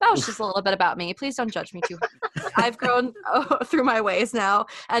 That was just a little bit about me. Please don't judge me too hard. I've grown through my ways now,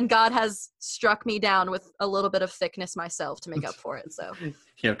 and God has struck me down with a little bit of thickness myself to make up for it. So you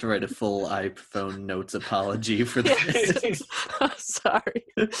have to write a full iPhone notes apology for this. Sorry.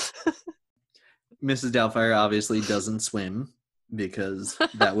 Mrs. Doubtfire obviously doesn't swim because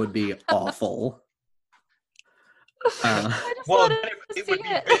that would be awful. It would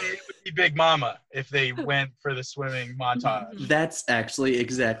be Big Mama if they went for the swimming montage. That's actually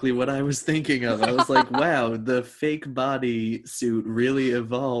exactly what I was thinking of. I was like, wow, the fake body suit really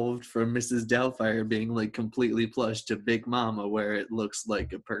evolved from Mrs. Doubtfire being, like, completely plush to Big Mama where it looks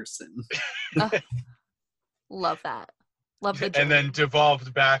like a person. Love that. Love the joke. And then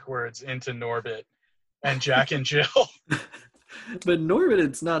devolved backwards into Norbit and Jack and Jill. But Norbit,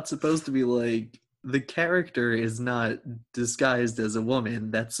 it's not supposed to be, like, the character is not disguised as a woman.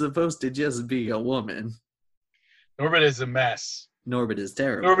 That's supposed to just be a woman. Norbit is a mess. Norbit is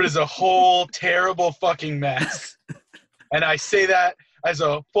terrible. Norbit is a whole terrible fucking mess. And I say that as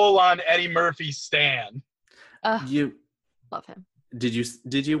a full-on Eddie Murphy stan. You love him. Did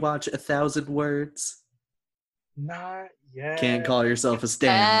you watch 1,000 Words? Not yet. Can't call yourself a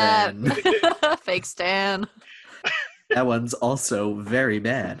stan then. Fake stan. That one's also very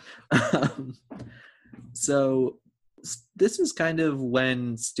bad. So this is kind of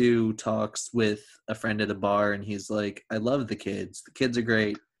when Stu talks with a friend at a bar, and he's like, I love the kids. The kids are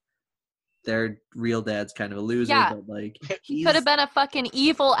great. Their real dad's kind of a loser, but like he could have been a fucking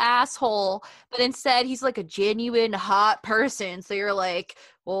evil asshole, but instead he's like a genuine hot person. So you're like,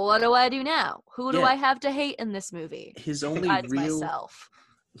 well, what do I do now? Who do I have to hate in this movie? His only myself.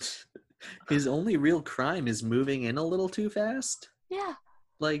 His only real crime is moving in a little too fast. Yeah.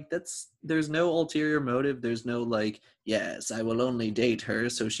 Like, there's no ulterior motive. There's no, like, yes, I will only date her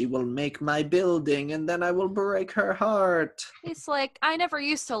so she will make my building and then I will break her heart. It's like, I never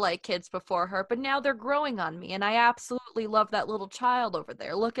used to like kids before her, but now they're growing on me and I absolutely love that little child over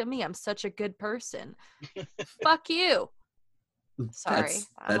there. Look at me. I'm such a good person. Fuck you. Sorry.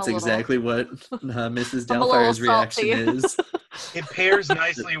 That's exactly what Mrs. Doubtfire's reaction is. It pairs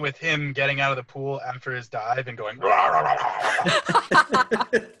nicely with him getting out of the pool after his dive and going, rah, rah, rah, rah.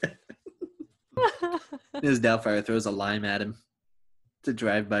 Mrs. Doubtfire throws a lime at him to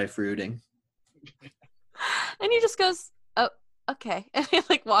drive-by fruiting. And he just goes, oh, okay. And he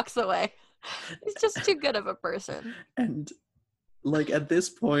like walks away. He's just too good of a person. And like at this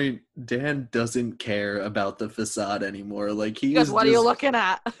point, Dan doesn't care about the facade anymore. Like he goes, what are you looking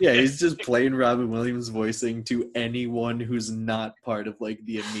at? Yeah, he's just playing Robin Williams voicing to anyone who's not part of like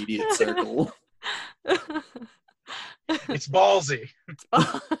the immediate circle. It's ballsy.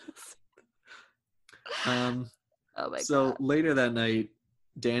 Oh my so God. Later that night,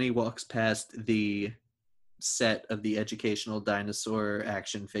 Danny walks past the set of the Educational Dinosaur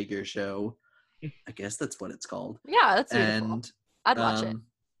action figure show. I guess that's what it's called. Yeah, that's beautiful. And I'd watch it.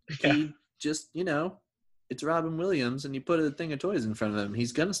 He just, it's Robin Williams, and you put a thing of toys in front of him,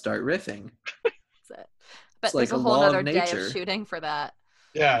 he's gonna start riffing. That's it. But It's like there's a a whole law of other day nature. of shooting for that.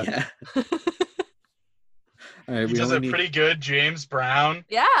 Yeah. All right, He does a pretty good James Brown.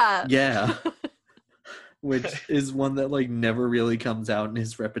 Yeah. Yeah. Which is one that like never really comes out in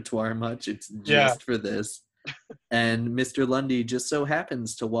his repertoire much. It's just for this. And Mr. Lundy just so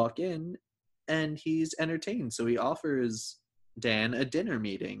happens to walk in and he's entertained. So he offers Dan a dinner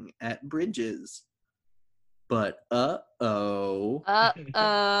meeting at Bridges. But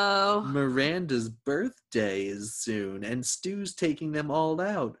Miranda's birthday is soon and Stu's taking them all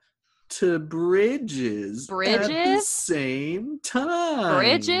out to Bridges. At the same time.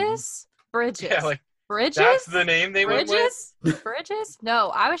 Bridges? Yeah, like Bridges? That's the name they went with? Bridges?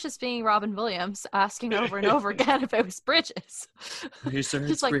 No, I was just being Robin Williams asking over and over again if it was Bridges. Hey, sir,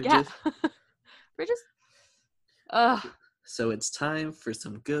 Just it's like, Bridges. yeah. Bridges? So it's time for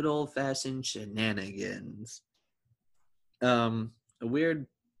some good old-fashioned shenanigans. A weird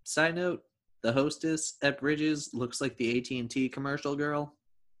side note, the hostess at Bridges looks like the AT&T commercial girl.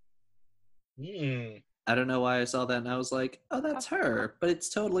 I don't know why I saw that and I was like, oh, that's her. But it's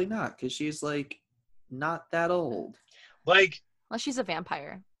totally not, because she's like not that old. Like, well, she's a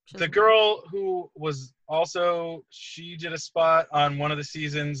vampire. The girl who was also, she did a spot on one of the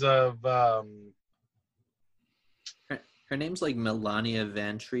seasons of her name's like Melania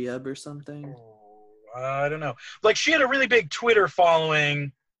Van Trieb or something. I don't know. Like, she had a really big Twitter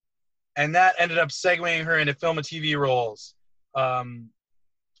following, and that ended up segueing her into film and TV roles.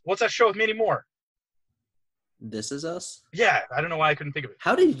 What's that show with Mandy Moore? This Is Us? Yeah, I don't know why I couldn't think of it.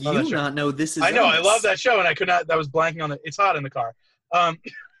 How did you not know This Is Us? I know, I love that show, and I could not, that was blanking on the, it's hot in the car.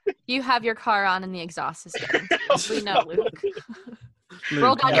 You have your car on in the exhaust system. We know, Luke.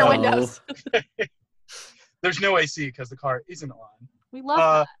 Roll down your windows. There's no AC because the car isn't on. We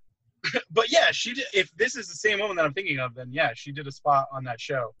love that. But yeah, she did. If this is the same woman that I'm thinking of, then yeah, she did a spot on that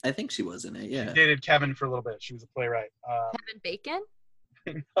show. I think she was in it, yeah. She dated Kevin for a little bit. She was a playwright. Kevin Bacon?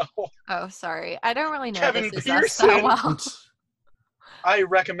 No. Oh, sorry. I don't really know Kevin This Is Us Pearson. so well. I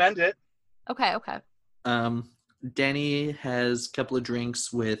recommend it. Okay. Danny has a couple of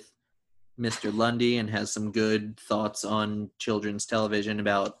drinks with Mr. Lundy and has some good thoughts on children's television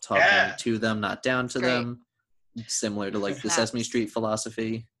about talking to them, not down to them. Similar to like the Sesame Street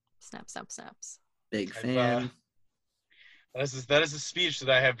philosophy. Snaps. Big fan. That is a speech that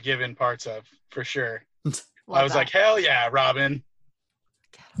I have given parts of, for sure. I was like, hell yeah, Robin.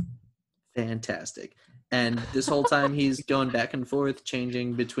 Fantastic. And this whole time he's going back and forth,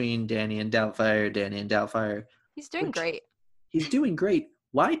 changing between Danny and Doubtfire. He's doing great. He's doing great.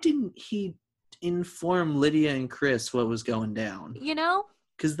 Why didn't he inform Lydia and Chris what was going down. You know?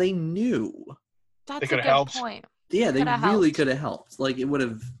 Because they knew. That's a could've good helped. point. Yeah, they Coulda really helped. could have helped. Like, it would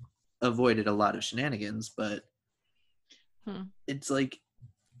have avoided a lot of shenanigans, but it's like,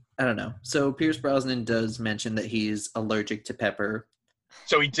 I don't know. So Pierce Brosnan does mention that he's allergic to pepper.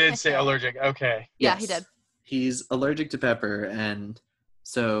 So he did say allergic. Okay. Yeah, he did. He's allergic to pepper, and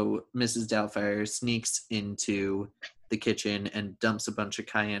so Mrs. Doubtfire sneaks into the kitchen and dumps a bunch of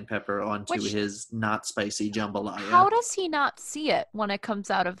cayenne pepper onto his not spicy jambalaya. How does he not see it when it comes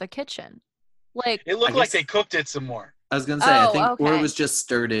out of the kitchen? Like, it looked like they cooked it some more. I was gonna say, I think, okay. or it was just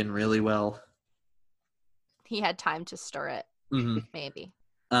stirred in really well. He had time to stir it, maybe.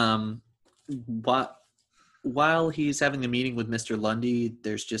 While he's having a meeting with Mr. Lundy,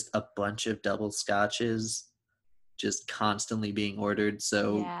 there's just a bunch of double scotches just constantly being ordered,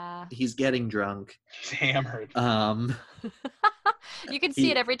 so he's getting drunk. He's hammered. You can see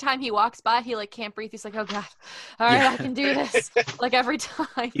it every time he walks by. He like can't breathe. He's like, oh god, all right, I can do this. Like every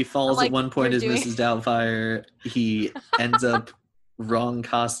time he falls at one point as Mrs. Doubtfire. He ends up wrong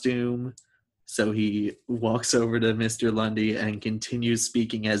costume, so he walks over to Mr. Lundy and continues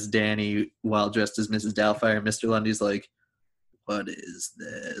speaking as Danny while dressed as Mrs. Doubtfire. Mr. Lundy's like, what is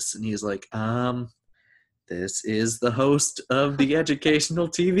this? And he's like, this is the host of the educational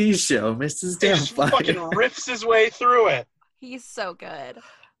TV show, Mrs. Doubtfire. He just fucking rips his way through it. He's so good.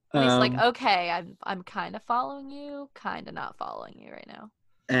 And he's like, okay, I'm kind of following you, kind of not following you right now.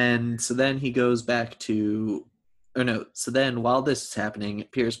 And so then he goes back to, so then while this is happening,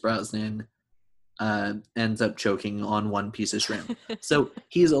 Pierce Brosnan ends up choking on one piece of shrimp. So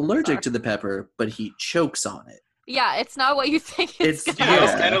he's allergic to the pepper, but he chokes on it. Yeah, it's not what you think it's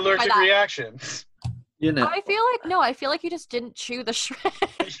an allergic reaction. You know, I feel like he just didn't chew the shrimp.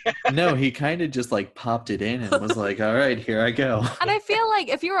 No, he kind of just like popped it in and was like, all right, here I go. And I feel like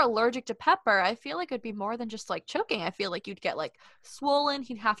if you're allergic to pepper, I feel like it'd be more than just like choking. I feel like you'd get like swollen.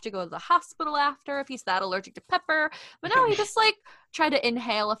 He'd have to go to the hospital after if he's that allergic to pepper. But no, he just like tried to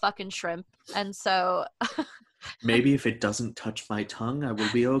inhale a fucking shrimp. And so maybe if it doesn't touch my tongue, I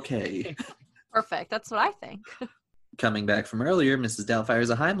will be okay. Perfect. That's what I think. Coming back from earlier, Mrs. Doubtfire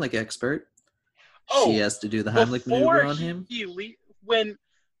is a Heimlich expert. She has to do the Heimlich maneuver on him. When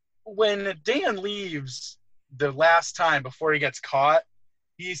Dan leaves the last time before he gets caught,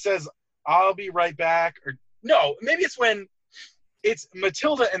 he says, I'll be right back. Or no, maybe it's when it's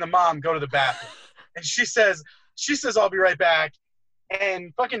Matilda and the mom go to the bathroom. And she says, I'll be right back.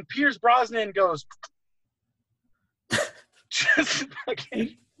 And fucking Pierce Brosnan goes, just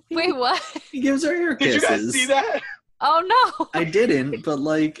fucking. Wait, what? He gives her ear kisses. Did you guys see that? Oh, no. I didn't, but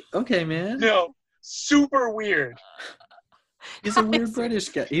like, okay, man. No, super weird. He's a weird British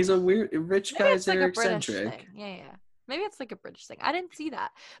guy. He's a weird rich guy. Maybe They're eccentric. Yeah. Maybe it's like a British thing. I didn't see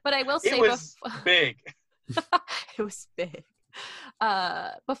that, but I will say it was big. It was big.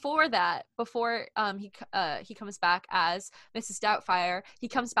 Before he comes back as Mrs. Doubtfire, he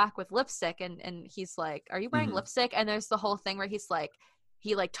comes back with lipstick and he's like, are you wearing lipstick? And there's the whole thing where he's like,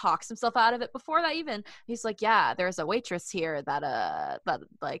 he like talks himself out of it. Before that even, he's like, yeah, there's a waitress here that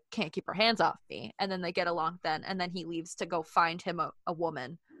like can't keep her hands off me. And then they get along then, and then he leaves to go find him a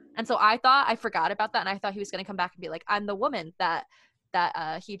woman. And so I forgot about that, and I thought he was going to come back and be like, I'm the woman that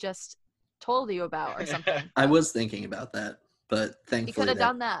he just told you about or something. I was thinking about that, but thankfully he could have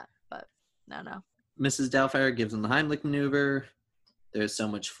done that, but no. Mrs. Doubtfire gives him the Heimlich maneuver. There's so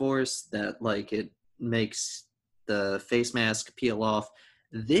much force that like it makes the face mask peel off.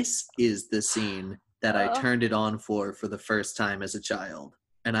 This is the scene that I turned it on for the first time as a child.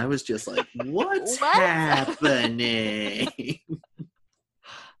 And I was just like, what's happening?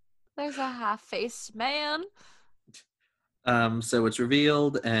 There's a half-faced man. So it's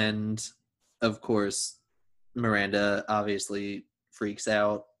revealed, and of course, Miranda obviously freaks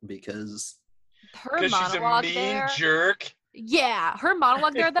out because she's a mean jerk. Yeah, her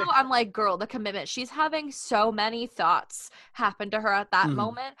monologue there, though, I'm like, girl, the commitment. She's having so many thoughts happen to her at that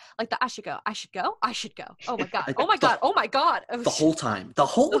moment. Like, the I should go. Oh, my God. Oh, my God. Oh, my God. The whole time.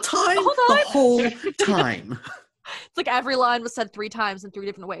 It's like every line was said 3 times in 3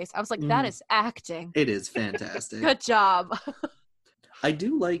 different ways. I was like, that is acting. It is fantastic. Good job. I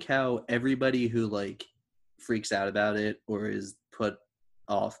do like how everybody who, like, freaks out about it or is put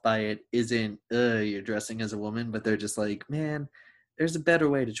off by it isn't you're dressing as a woman, but they're just like, man, there's a better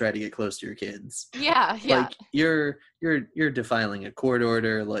way to try to get close to your kids. Yeah. Like you're defiling a court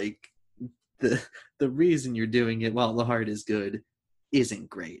order. Like the reason you're doing it while the heart is good isn't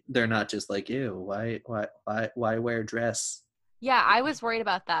great. They're not just like, ew, why wear dress? Yeah, I was worried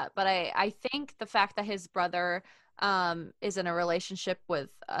about that, but I think the fact that his brother is in a relationship with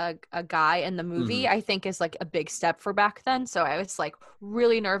a guy in the movie, I think is like a big step for back then. So I was like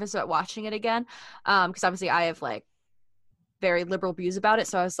really nervous about watching it again. Because obviously I have like very liberal views about it.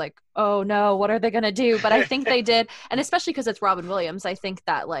 So I was like, oh no, what are they going to do? But I think they did. And especially because it's Robin Williams, I think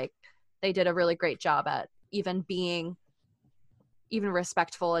that like they did a really great job at even being even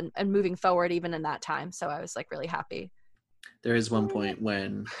respectful and moving forward even in that time. So I was like really happy. There is one point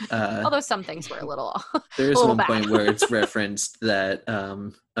when Although some things were a little there is a little one bad. point where it's referenced that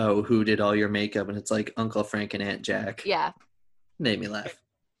oh, who did all your makeup, and it's like Uncle Frank and Aunt Jack. Yeah. Made me laugh.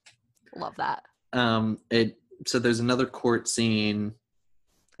 Love that. So there's another court scene.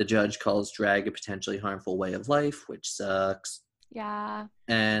 The judge calls drag a potentially harmful way of life, which sucks. Yeah.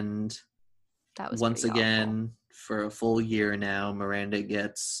 And That was once pretty again, awful. for a full year now, Miranda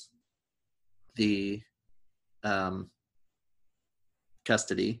gets the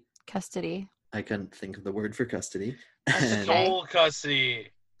custody. I couldn't think of the word for custody. That's And okay. Sole custody.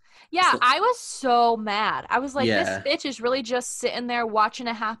 Yeah, So- I was so mad. I was like, Yeah. this bitch is really just sitting there watching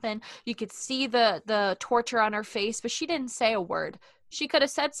it happen. You could see the torture on her face, but she didn't say a word. She could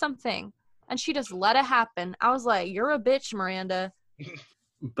have said something, and she just let it happen. I was like, you're a bitch, Miranda.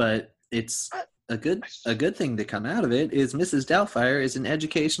 but it's a good thing to come out of it is Mrs. Doubtfire is an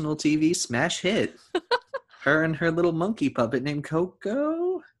educational TV smash hit. Her and her little monkey puppet named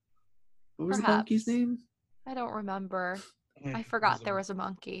Coco. What was the monkey's Perhaps. name? I don't remember. I forgot there was a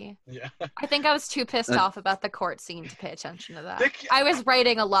monkey. Yeah. I think I was too pissed off about the court scene to pay attention to that. The- I was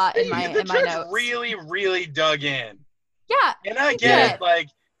writing a lot in my the in my judge notes. really, really dug in. Yeah. And I get it. Like,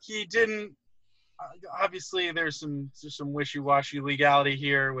 he didn't. Obviously, there's some wishy-washy legality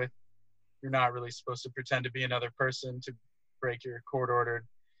here with you're not really supposed to pretend to be another person to break your court-ordered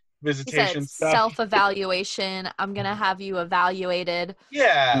He said visitation stuff. self-evaluation. I'm gonna have you evaluated.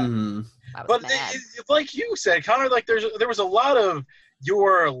 Yeah. Mm. I was But mad. like you said, Connor, like there was a lot of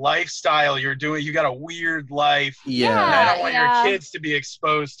your lifestyle you're doing. You got a weird life. Yeah. And I don't want Yeah. your kids to be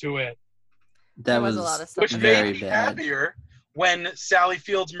exposed to it. That There was a lot of stuff Which like very made me bad. happier when Sally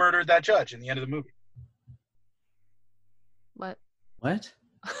Fields murdered that judge in the end of the movie. What? What?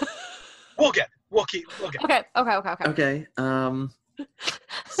 We'll get. Okay. Okay.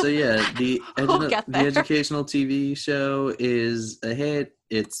 So yeah, the We'll get there. educational TV show is a hit.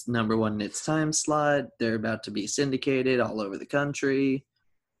 It's number one in its time slot. They're about to be syndicated all over the country,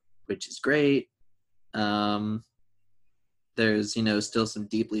 which is great. There's still some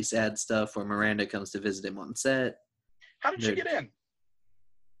deeply sad stuff where Miranda comes to visit him on set. How did she get in?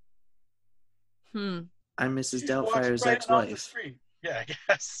 I'm Mrs. She walked Doubtfire's right off the ex-wife. street. Yeah, I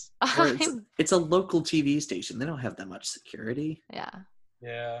guess. Well, it's a local TV station. They don't have that much security. Yeah.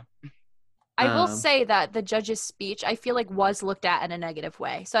 Yeah. I will say that the judge's speech, I feel like, was looked at in a negative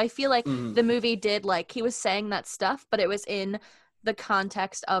way. So I feel like the movie did, like, he was saying that stuff, but it was in the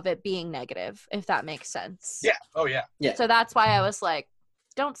context of it being negative, if that makes sense. Yeah. Oh, yeah. Yeah. So that's why I was like,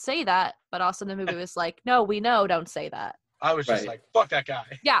 don't say that. But also the movie was like, no, we know, don't say that. I was just like, fuck that guy.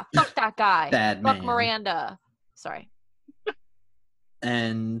 Yeah, fuck that guy. Bad Fuck man. Miranda. Sorry.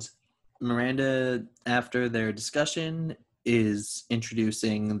 And Miranda, after their discussion, is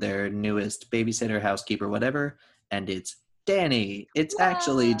introducing their newest babysitter, housekeeper, whatever, and it's Danny. It's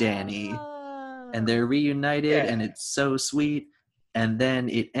actually Danny. And they're reunited, and it's so sweet. And then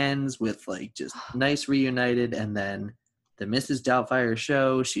it ends with, like, just nice reunited, and then the Mrs. Doubtfire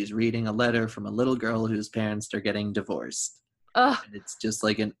show, she's reading a letter from a little girl whose parents are getting divorced. Ugh. And it's just,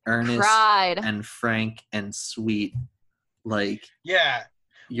 like, an earnest Cried. and frank and sweet, like... Yeah.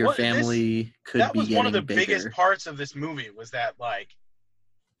 Your family could be getting bigger. That was one of the biggest parts of this movie was that, like,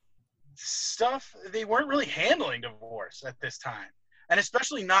 stuff, they weren't really handling divorce at this time. And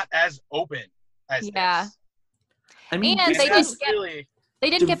especially not as open as this. I mean, and they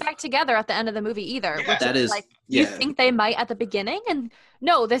didn't get get back together at the end of the movie either. Yeah. That is, like, you think they might at the beginning, and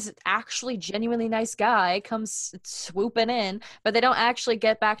no, this actually genuinely nice guy comes swooping in, but they don't actually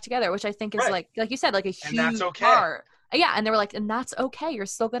get back together, which I think is like you said, like a huge and that's okay. part. Yeah, and they were like, and that's okay. You're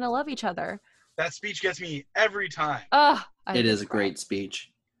still gonna love each other. That speech gets me every time. It is a great speech.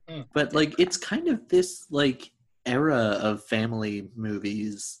 But, like, it's kind of this, like, era of family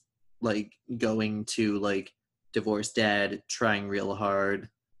movies, like, going to, like, divorced dad trying real hard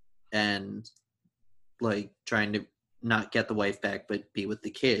and, like, trying to not get the wife back but be with the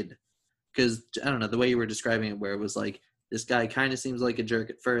kid. Because, I don't know, the way you were describing it, where it was like, this guy kind of seems like a jerk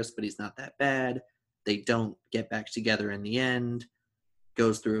at first, but he's not that bad. They don't get back together in the end,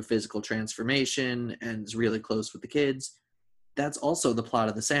 goes through a physical transformation, and is really close with the kids. That's also the plot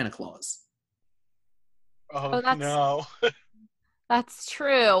of the Santa Claus. Oh no. That's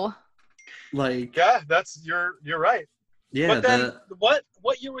true. Like, Yeah, you're right. yeah, But then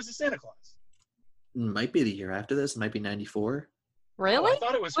what year was the Santa Claus? might be the year after this. It might be 94. Oh, Really? I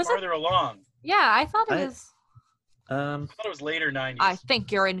thought it was Was it? farther along. Yeah, I thought it I- was. I thought it was later 90s. I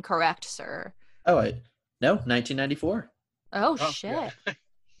think you're incorrect, sir. Oh, wait. No, 1994. Oh, Oh, shit. yeah.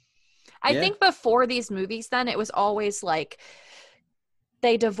 I Yeah. think before these movies, then, it was always like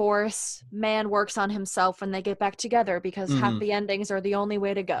they divorce, man works on himself, and they get back together because happy endings are the only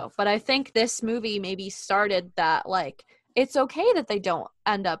way to go. But I think this movie maybe started that, like, it's okay that they don't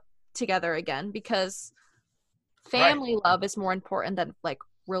end up together again because family love is more important than, like,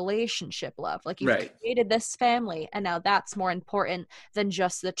 relationship love. Like, you've Right. created this family, and now that's more important than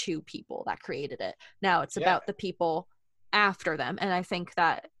just the two people that created it. Now it's about the people after them, and I think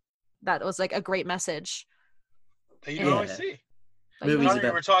that was, like, a great message. That you don't always see. Movies Connor, you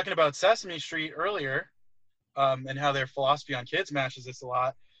about were talking about Sesame Street earlier, and how their philosophy on kids matches this a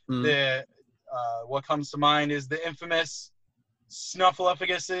lot. What comes to mind is the infamous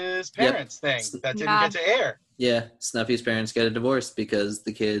Snuffleupagus's parents thing that didn't get to air. Yeah, Snuffy's parents got a divorce because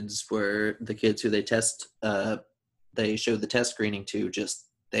the kids who they they showed the test screening to,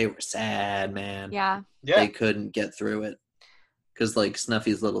 they were sad, man. Yeah. They couldn't get through it because, like,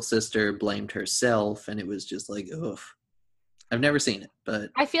 Snuffy's little sister blamed herself, and it was just like, oof. I've never seen it, but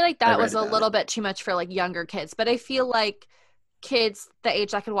I feel like that was a little bit too much for, like, younger kids. But I feel like kids the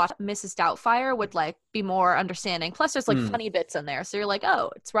age that could watch Mrs. Doubtfire would, like, be more understanding. Plus, there's, like, funny bits in there, so you're like,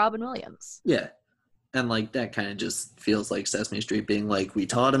 oh, it's Robin Williams. Yeah, and, like, that kind of just feels like Sesame Street being like, we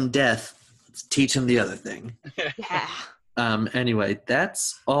taught him death, let's teach him the other thing. Yeah. Anyway,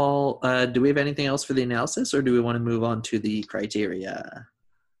 that's all. Do we have anything else for the analysis, or do we want to move on to the criteria?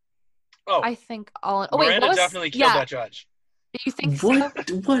 Oh, I think all. Oh, Miranda definitely killed that judge. Do you think so?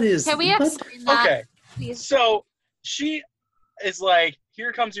 What is? Can we explain that? Okay, please? So she is like,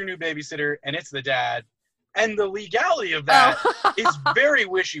 "Here comes your new babysitter," and it's the dad, and the legality of that is very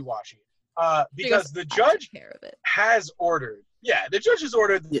wishy-washy. Because the judge has ordered. Yeah, the judge has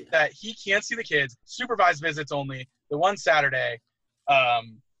ordered that he can't see the kids, supervised visits only, the one Saturday,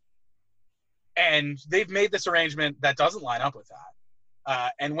 and they've made this arrangement that doesn't line up with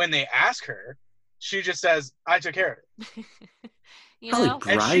that. And when they ask her, she just says, "I took care of it." You know,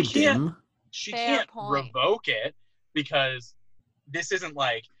 and she can't revoke it because this isn't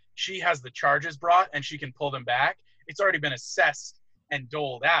like she has the charges brought and she can pull them back. It's already been assessed and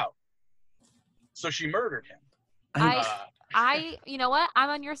doled out. So she murdered him. You know what?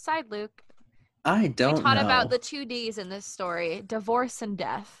 I'm on your side, Luke. I don't know. We taught about the 2 Ds in this story: divorce and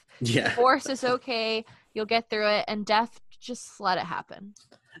death. Yeah. Divorce is okay. You'll get through it. And death, just let it happen.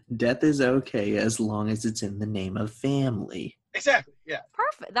 Death is okay as long as it's in the name of family. Exactly. Yeah.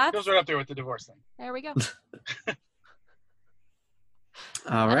 Perfect. That goes right up there with the divorce thing. There we go.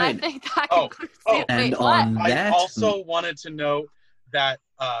 All right. I think that concludes it. And Wait, on what? that, I also wanted to note that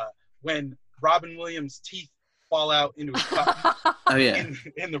when Robin Williams' teeth fall out into his cup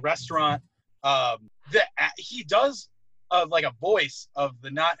in the restaurant, he does like a voice of the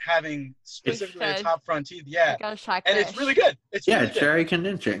not having specifically the top front teeth. Yeah, and it's really good. It's really it's very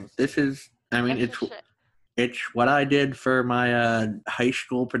convincing. This is, I mean, it's what I did for my high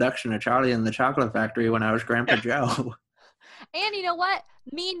school production of Charlie and the Chocolate Factory when I was Grandpa Joe. And you know what?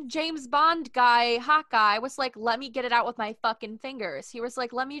 Mean James Bond guy, hot guy, was like, "Let me get it out with my fucking fingers." He was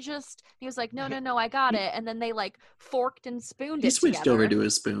like, he was like, no, I got it. And then they, like, forked and spooned it. He switched together. over to a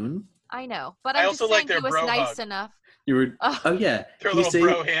spoon. I know, but I'm just saying he was nice enough. You were, oh yeah, their little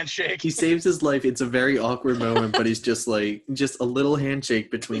bro handshake. He saves his life. It's a very awkward moment, but he's just like, a little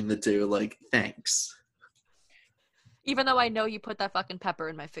handshake between the two, like, thanks. Even though I know you put that fucking pepper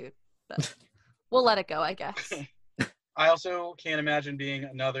in my food, but we'll let it go, I guess. I also can't imagine being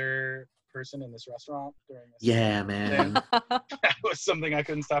another person in this restaurant during this. Yeah, man. That was something I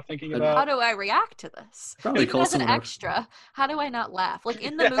couldn't stop thinking about. How do I react to this? Probably call as an someone extra. How do I not laugh? Like,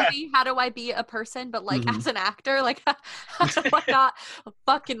 in the movie, how do I be a person? But, like, as an actor, like, how do I not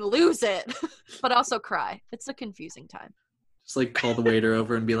fucking lose it? But also cry. It's a confusing time. Just, like, call the waiter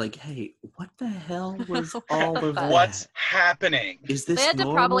over and be like, "Hey, what the hell was all of that? What's happening? Is this They had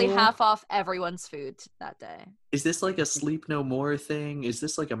normal? to probably half off everyone's food that day. Is this like a Sleep No More thing? Is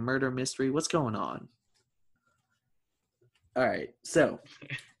this like a murder mystery? What's going on?" All right, so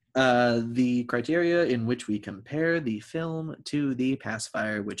the criteria in which we compare the film to the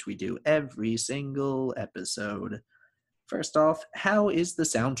pacifier, which we do every single episode. First off, how is the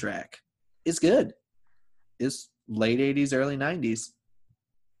soundtrack? It's good. It's late 80s, early 90s.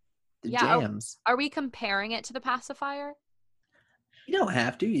 The jams. Are we comparing it to the pacifier? You don't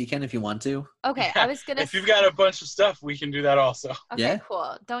have to. You can if you want to. Okay, Yeah, I was gonna. if you've got a bunch of stuff, we can do that also. Okay, Yeah.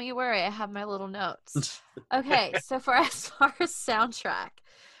 cool. Don't you worry. I have my little notes. Okay, so for as far as soundtrack,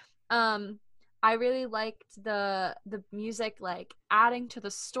 um, I really liked the music, like adding to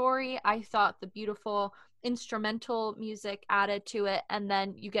the story. I thought the beautiful instrumental music added to it, and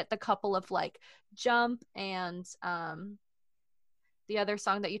then you get the couple of like Jump and the other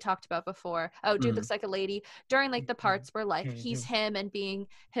song that you talked about before. Oh, Dude Looks Like a Lady. During like the parts where like he's him and being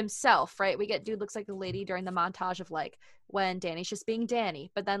himself, right? We get Dude Looks Like a Lady during the montage of like when Danny's just being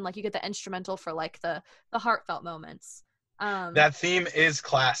Danny, but then like you get the instrumental for like the heartfelt moments. That theme is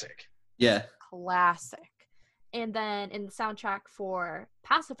classic. Yeah. Classic. And then in the soundtrack for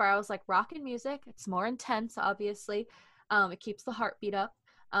Pacifier, I was like, rockin' music. It's more intense, obviously. It keeps the heartbeat up.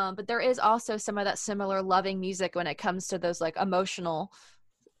 But there is also some of that similar loving music when it comes to those like emotional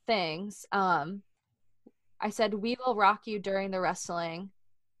things. I said, "We will rock you" during the wrestling,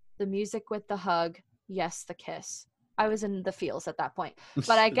 the music with the hug, yes, the kiss. I was in the feels at that point,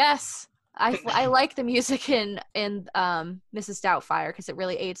 but I guess I like the music in Mrs. Doubtfire because it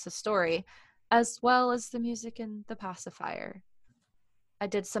really aids the story, as well as the music in The Pacifier. I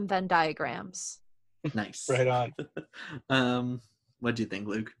did some Venn diagrams. Nice. Right on. What do you think,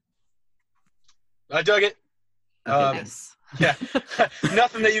 Luke? I dug it. Okay, Nice. Yeah,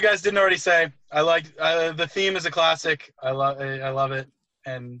 nothing that you guys didn't already say. I like the theme is a classic. I love it,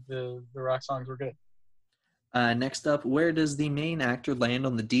 and the rock songs were good. Next up, where does the main actor land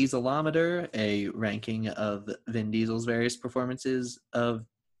on the Dieselometer, a ranking of Vin Diesel's various performances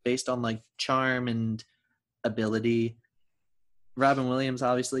based on like charm and ability? Robin Williams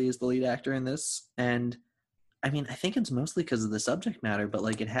obviously is the lead actor in this, and I mean, I think it's mostly because of the subject matter, but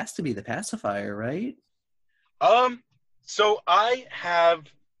like it has to be The Pacifier, right? So I have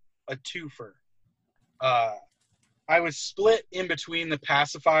a twofer. I was split in between The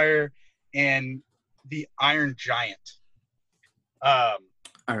Pacifier and The Iron Giant. All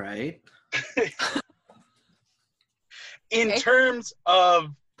right. In terms of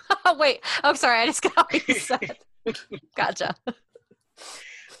Oh, wait. I'm sorry. I just got what you said. Gotcha.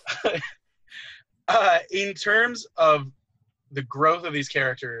 In terms of the growth of these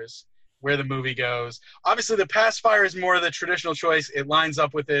characters, where the movie goes, obviously The Pacifier is more of the traditional choice. It lines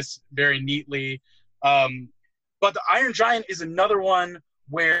up with this very neatly. But The Iron Giant is another one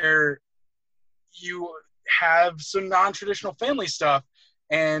where you have some non-traditional family stuff,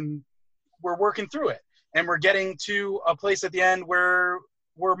 and we're working through it. And we're getting to a place at the end where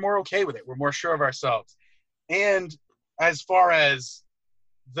we're more okay with it. We're more sure of ourselves. And as far as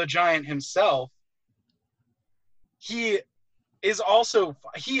the Giant himself, he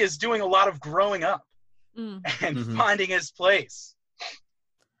is doing a lot of growing up and finding his place.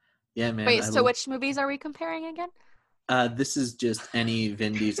 Yeah, man. Wait, so which movies are we comparing again? This is just any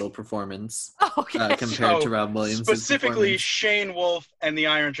Vin Diesel performance Okay. compared to Rob Williams. Specifically, Shane Wolf and the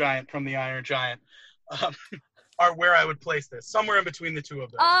Iron Giant from the Iron Giant are where I would place this. Somewhere in between the two of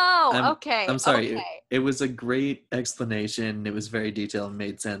them. Oh, okay. I'm sorry. Okay. It was a great explanation. It was very detailed and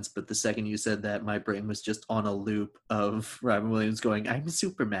made sense. But the second you said that, my brain was just on a loop of Robin Williams going, "I'm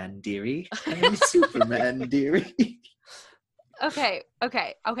Superman, dearie. I'm Superman, dearie." Okay.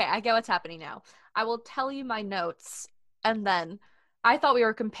 I get what's happening now. I will tell you my notes, and then I thought we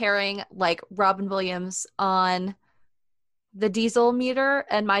were comparing like Robin Williams on the diesel meter,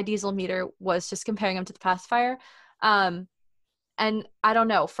 and my diesel meter was just comparing him to The Pacifier. And I don't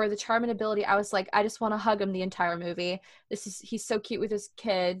know, for the charm and ability, I was like, I just want to hug him the entire movie. He's so cute with his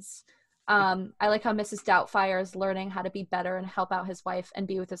kids. I like how Mrs. Doubtfire is learning how to be better and help out his wife and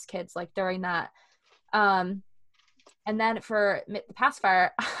be with his kids like during that. And then for The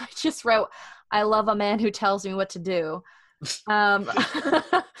Pacifier, I just wrote, I love a man who tells me what to do. And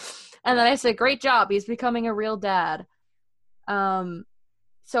then I said, great job. He's becoming a real dad.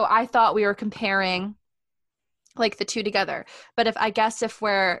 So I thought we were comparing like the two together. But if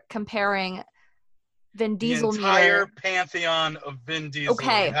we're comparing Vin Diesel, the entire pantheon of Vin Diesel you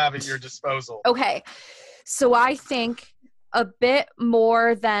have at your disposal. Okay. So I think a bit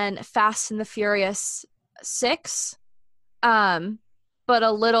more than Fast and the Furious 6, but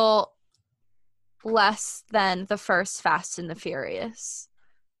a little less than the first Fast and the Furious.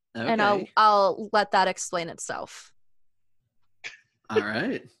 Okay. And I'll let that explain itself. All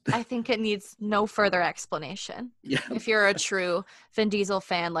right. I think it needs no further explanation. Yeah. If you're a true Vin Diesel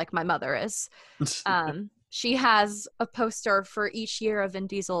fan like my mother is. She has a poster for each year of Vin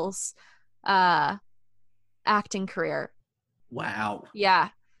Diesel's acting career. Wow. Yeah.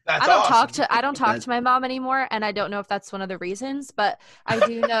 That's awesome. I don't talk to my mom anymore, and I don't know if that's one of the reasons, but I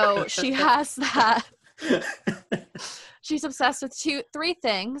do know she has that. She's obsessed with three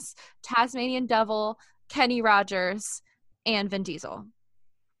things: Tasmanian Devil, Kenny Rogers, and Vin Diesel.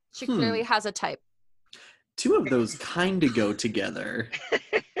 She clearly has a type. Two of those kind of go together.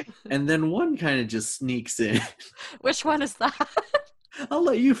 And then one kind of just sneaks in. Which one is that? I'll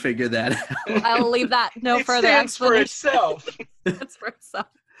let you figure that out. I'll leave that further explanation. It stands for itself. It's for itself.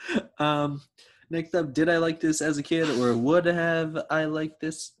 Next up, did I like this as a kid, or would I have liked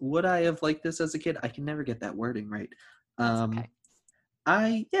this as a kid? I can never get that wording right. Okay.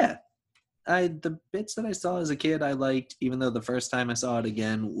 The bits that I saw as a kid I liked, even though the first time I saw it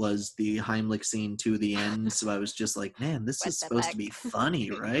again was the Heimlich scene to the end. So I was just like, man, this is supposed to be funny,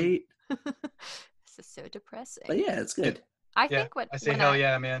 right? This is so depressing. But yeah, it's good. I think I say hell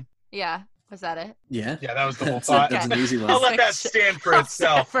yeah, man. Yeah. Was that it? Yeah. Yeah, that was the whole thought. That's an easy one. I'll let that stand for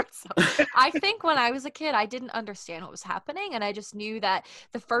itself. I think when I was a kid, I didn't understand what was happening, and I just knew that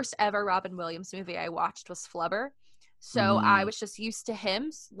the first ever Robin Williams movie I watched was Flubber. So I was just used to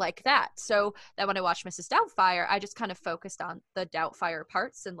him like that. So then when I watched Mrs. Doubtfire, I just kind of focused on the Doubtfire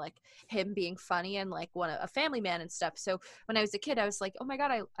parts and like him being funny and like a family man and stuff. So when I was a kid, I was like, oh my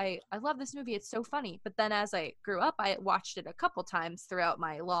God, I love this movie. It's so funny. But then as I grew up, I watched it a couple times throughout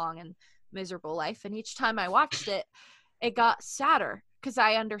my long and miserable life. And each time I watched it, it got sadder because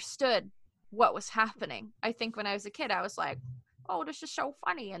I understood what was happening. I think when I was a kid, I was like, oh, this is so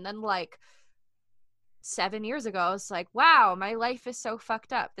funny. And then like 7 years ago, I was like, wow, my life is so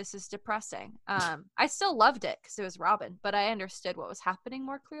fucked up. This is depressing. I still loved it because it was Robin, but I understood what was happening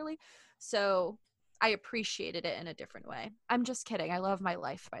more clearly. So I appreciated it in a different way. I'm just kidding. I love my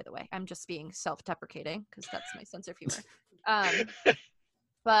life, by the way. I'm just being self-deprecating because that's my sense of humor.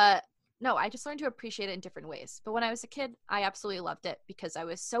 But no, I just learned to appreciate it in different ways. But when I was a kid, I absolutely loved it because I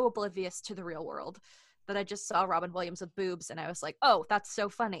was so oblivious to the real world that I just saw Robin Williams with boobs and I was like, oh, that's so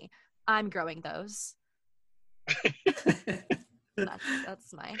funny. I'm growing those.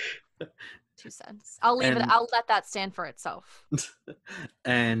 That's my 2 cents. I'll leave it. I'll let that stand for itself.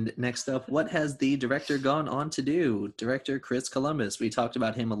 And next up, what has the director gone on to do? Director Chris Columbus. We talked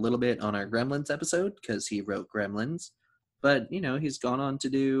about him a little bit on our Gremlins episode because he wrote Gremlins. But, he's gone on to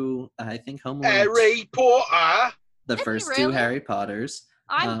do, I think, Home Alone. Harry Potter. The first 2 Harry Potters.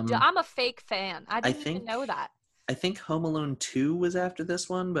 I'm a fake fan. I didn't even know that. I think Home Alone 2 was after this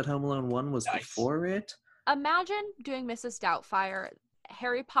one, but Home Alone 1 was before it. Imagine doing Mrs. Doubtfire,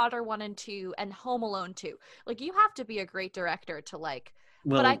 Harry Potter 1 and 2, and Home Alone 2. Like, you have to be a great director to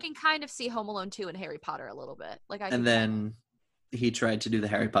but I can kind of see Home Alone 2 and Harry Potter a little bit. And then he tried to do the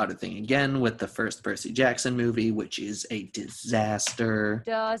Harry Potter thing again with the first Percy Jackson movie, which is a disaster.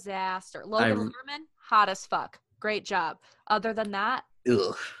 Logan Lerman, hot as fuck. Great job. Other than that,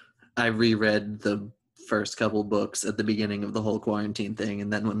 I reread the first couple books at the beginning of the whole quarantine thing,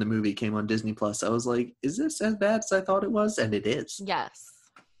 and then when the movie came on Disney Plus, I was like, is this as bad as I thought it was? And it is. Yes.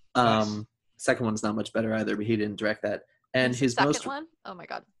 Second one's not much better either, but he didn't direct that. And his second one? Oh my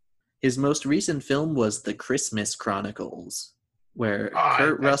God. His most recent film was The Christmas Chronicles, where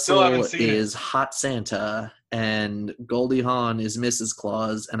Kurt Russell is Hot Santa and Goldie Hawn is Mrs.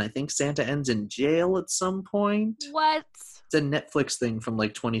 Claus, and I think Santa ends in jail at some point. What? It's a Netflix thing from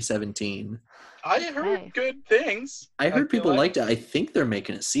 2017. I heard good things. I heard people liked it. I think they're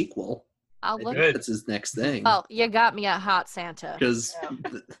making a sequel. I'll look. That's his next thing. Oh, you got me at Hot Santa. Because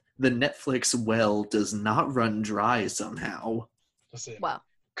the Netflix well does not run dry somehow. Well,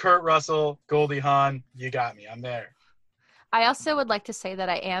 Kurt Russell, Goldie Hawn, you got me. I'm there. I also would like to say that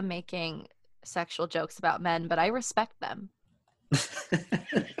I am making sexual jokes about men, but I respect them.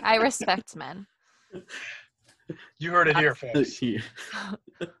 I respect men. You heard it here, folks.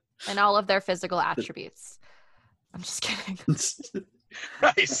 And all of their physical attributes. I'm just kidding.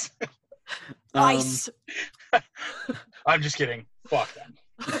 Nice. Nice. I'm just kidding. Fuck them.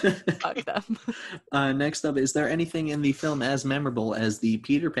 Fuck them. Next up, is there anything in the film as memorable as the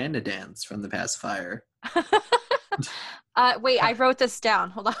Peter Panda dance from The Pacifier? Wait, I wrote this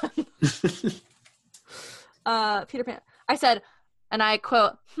down. Hold on. Peter Pan. I said, and I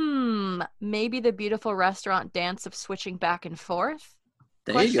quote, maybe the beautiful restaurant dance of switching back and forth?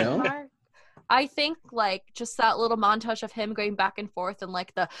 There you go. I think just that little montage of him going back and forth and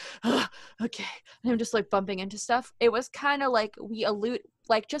the okay, and him just bumping into stuff. It was kind of we allude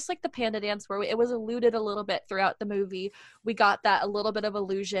just like the panda dance where it was alluded a little bit throughout the movie. We got that a little bit of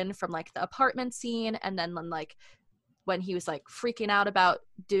illusion from the apartment scene, and then when he was freaking out about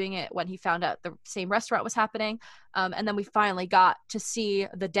doing it when he found out the same restaurant was happening, and then we finally got to see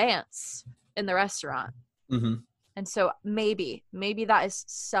the dance in the restaurant. Mm-hmm. And so maybe that is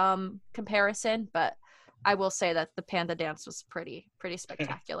some comparison, but I will say that the panda dance was pretty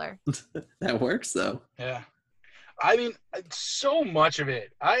spectacular. That works though. Yeah. I mean, so much of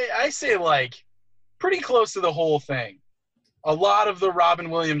it. I say like pretty close to the whole thing. A lot of the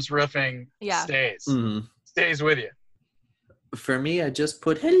Robin Williams riffing Yeah. stays with you. For me, I just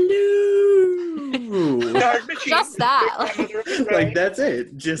put hello. Just that. Like that's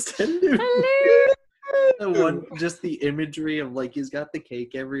it. Just hello. The one, just the imagery of like he's got the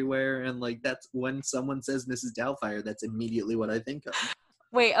cake everywhere, and like that's when someone says Mrs. Doubtfire, that's immediately what I think of.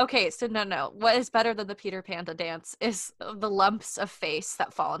 Wait, okay, so no. What is better than the Peter Panda dance is the lumps of face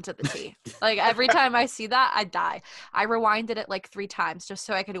that fall into the tea. Like, every time I see that, I die. I rewinded it like 3 times just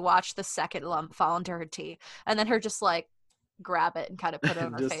so I could watch the second lump fall into her tea. And then her just, like, grab it and kind of put it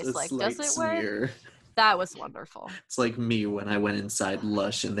on her face. Like, does it smear. work? That was wonderful. It's like me when I went inside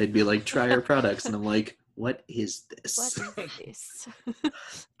Lush and they'd be like, try our products. And I'm like, what is this? What is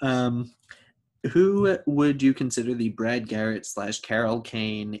this? Who would you consider the Brad Garrett / Carol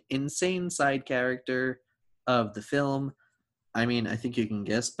Kane insane side character of the film? I mean, I think you can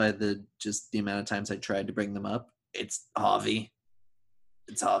guess by the amount of times I tried to bring them up. It's Harvey.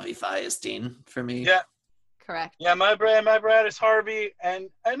 It's Harvey Fierstein for me. Yeah. Correct. Yeah, my Brad is Harvey, and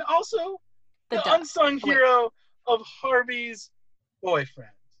also the unsung hero of Harvey's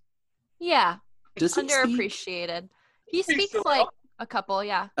boyfriend. Yeah. Does he underappreciated. He speaks like a couple,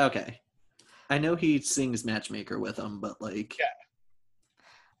 yeah. Okay. I know he sings Matchmaker with him, but like... Yeah.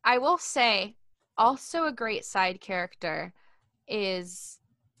 I will say, also a great side character is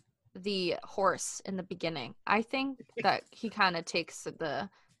the horse in the beginning. I think that he kind of takes the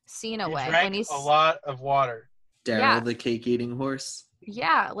scene away. He drank a lot of water. Daryl, the cake-eating horse?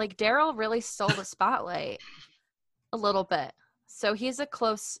 Yeah, like Daryl really stole the spotlight a little bit. So he's a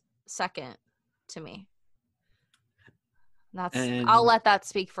close second to me. I'll let that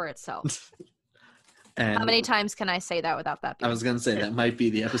speak for itself. And how many times can I say that without that being? I was going to say that might be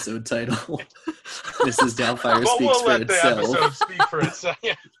the episode title. Mrs. Doubtfire speaks for itself. We'll let the episode speak for itself.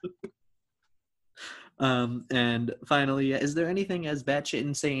 Yeah. And finally, is there anything as batshit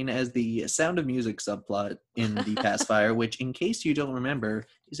insane as the Sound of Music subplot in The Pacifier, which, in case you don't remember,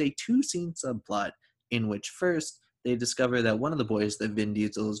 is a 2-scene subplot in which first they discover that one of the boys that Vin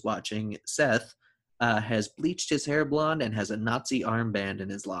Diesel is watching, Seth, has bleached his hair blonde and has a Nazi armband in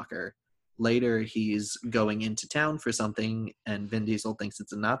his locker. Later, he's going into town for something, and Vin Diesel thinks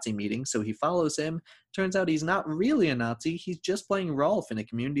it's a Nazi meeting, so he follows him. Turns out he's not really a Nazi. He's just playing Rolf in a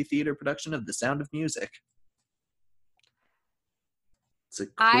community theater production of The Sound of Music.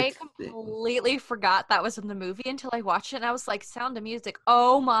 I completely forgot that was in the movie until I watched it, and I was like, Sound of Music,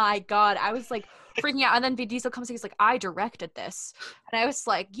 oh my god. I was like freaking out, and then Vin Diesel comes and he's like, I directed this. And I was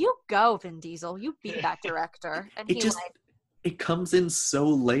like, you go, Vin Diesel. You beat that director. And it comes in so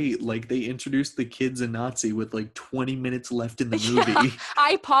late. Like, they introduced the kids in Nazi with like 20 minutes left in the movie. Yeah,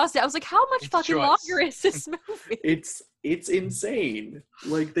 I paused it. I was like, how much fucking longer is this movie? It's insane.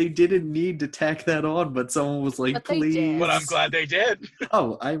 Like, they didn't need to tack that on, but someone was like, please. But I'm glad they did.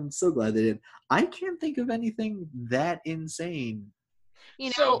 Oh, I'm so glad they did. I can't think of anything that insane.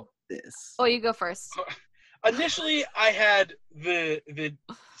 You know, this. Oh, you go first. Initially, I had the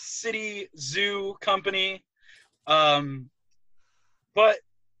city zoo company, but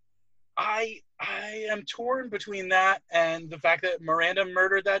I am torn between that and the fact that Miranda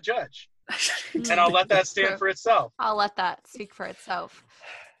murdered that judge. And I'll let that stand for itself. I'll let that speak for itself.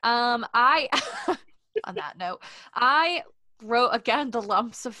 I on that note, I wrote again the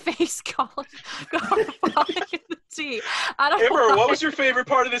lumps of face falling in the tea. I don't know. Amber, what was your favorite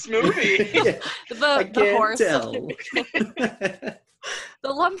part of this movie? the horse. Tell. The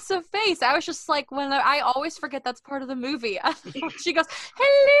lumps of face. I was just like, when I always forget that's part of the movie. She goes,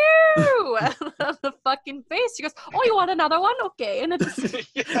 hello! The fucking face. She goes, oh, you want another one? Okay. And it's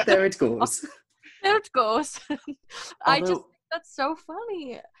there it goes. There it goes. I just think that's so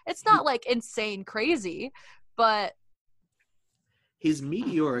funny. It's not like insane crazy, but his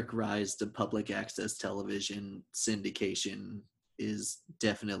meteoric rise to public access television syndication is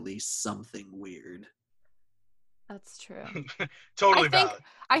definitely something weird. That's true. Totally valid.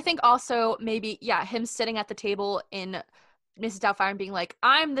 I think also maybe, him sitting at the table in Mrs. Doubtfire and being like,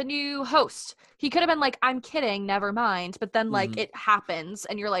 I'm the new host. He could have been like, I'm kidding, never mind. But then, like, it happens,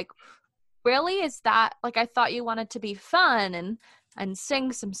 and you're like, really? Is that, like, I thought you wanted to be fun and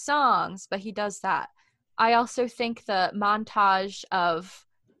sing some songs, but he does that. I also think the montage of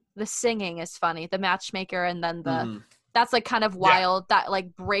the singing is funny. The matchmaker and then that's, like, kind of wild. Yeah. That,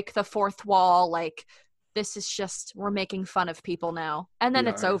 like, break the fourth wall, like, this is just, we're making fun of people now. And then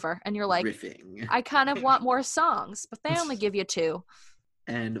it's over. And you're like, riffing. I kind of want more songs, but they only give you 2.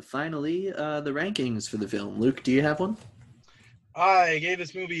 And finally, the rankings for the film. Luke, do you have one? I gave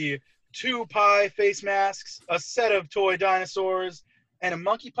this movie 2 pie face masks, a set of toy dinosaurs, and a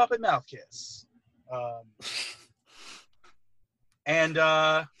monkey puppet mouth kiss. And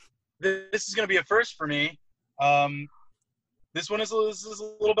this is going to be a first for me. This one is a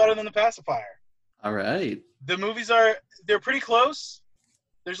little better than The Pacifier. All right. The movies they're pretty close.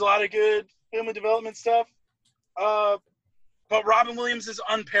 There's a lot of good family development stuff. But Robin Williams is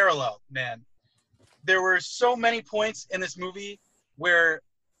unparalleled, man. There were so many points in this movie where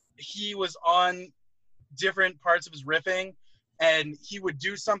he was on different parts of his riffing, and he would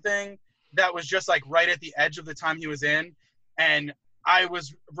do something that was just like right at the edge of the time he was in. And I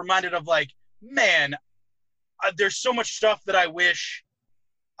was reminded of like, man, there's so much stuff that I wish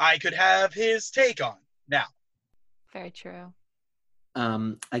I could have his take on now. Very true.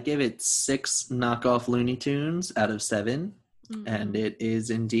 I gave it 6 knockoff Looney Tunes out of 7, and it is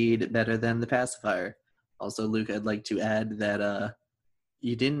indeed better than The Pacifier. Also, Luke, I'd like to add that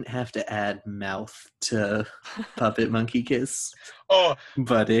you didn't have to add mouth to Puppet Monkey Kiss. Oh,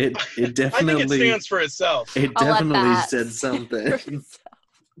 but it definitely. I think it stands for itself. It definitely said something.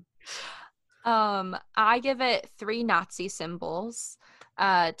 I give it 3 Nazi symbols,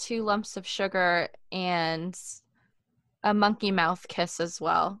 2 lumps of sugar, and a monkey mouth kiss as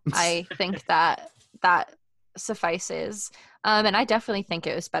well. I think that suffices. And I definitely think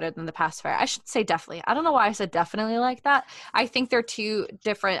it was better than The Pacifier. I should say definitely. I don't know why I said definitely like that. I think they're 2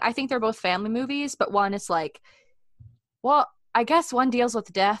 different. I think they're both family movies, but one is like, well, I guess one deals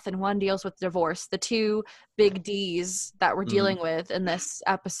with death and one deals with divorce. The 2 big D's that we're dealing with in this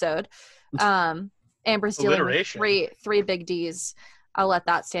episode. Amber's dealing with three big D's. I'll let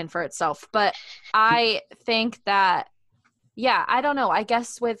that stand for itself. But I think that, yeah, I don't know. I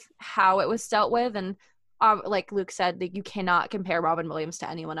guess with how it was dealt with, and like Luke said, that you cannot compare Robin Williams to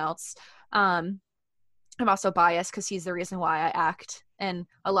anyone else. I'm also biased because he's the reason why I act, and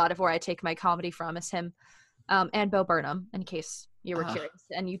a lot of where I take my comedy from is him. And Bo Burnham, in case you were curious,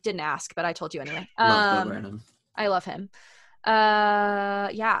 and you didn't ask, but I told you anyway. Love Bo Burnham. I love him.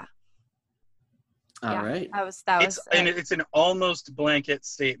 Yeah. All right. It's an almost blanket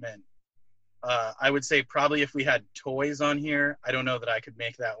statement. I would say probably if we had toys on here, I don't know that I could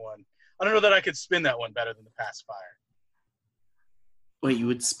make that one. I don't know that I could spin that one better than The Pacifier. Wait, you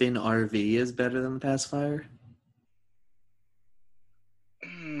would spin RV as better than The Pacifier?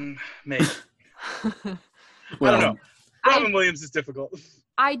 Maybe. Well, I don't know. Robin Williams is difficult.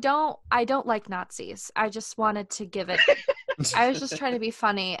 I don't like Nazis. I just wanted to give it. I was just trying to be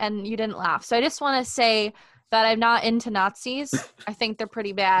funny, and you didn't laugh. So I just want to say that I'm not into Nazis. I think they're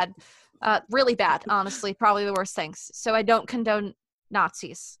pretty bad. Really bad, honestly. Probably the worst things. So I don't condone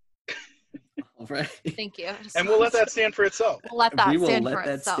Nazis. All right. Thank you. And we'll let that stand for itself. We will let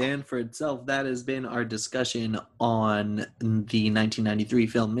that stand for itself. That has been our discussion on the 1993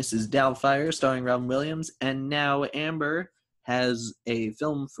 film Mrs. Doubtfire, starring Robin Williams. And now Amber has a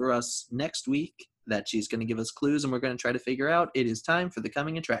film for us next week that she's going to give us clues, and we're going to try to figure out. It is time for the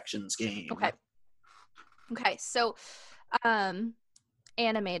Coming Attractions game. Okay. So,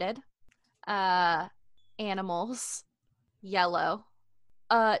 animated, animals, yellow,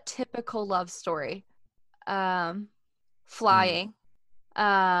 typical love story, flying,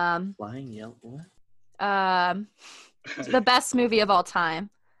 Flying yellow. What? the best movie of all time.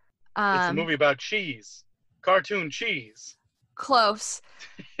 It's a movie about cheese, cartoon cheese. Close.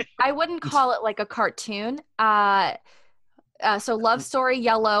 I wouldn't call it like a cartoon. So love story,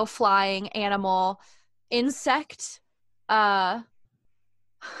 yellow, flying, animal, insect,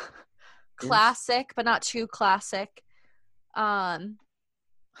 classic, but not too classic. I'm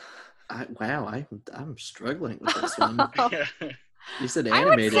struggling with this one. You said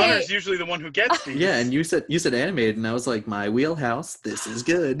animated. Connor's usually the one who gets these. Yeah, and you said animated, and I was like, my wheelhouse. This is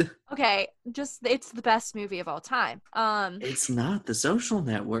good. Okay, it's the best movie of all time. It's not The Social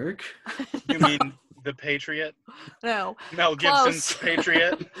Network. You mean The Patriot? No. Mel Gibson's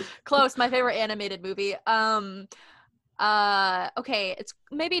Patriot. Close. My favorite animated movie. Okay, it's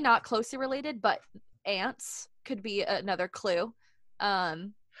maybe not closely related, but ants could be another clue.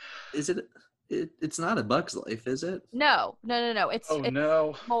 Is it? It's not A Bug's Life, is it? No. It's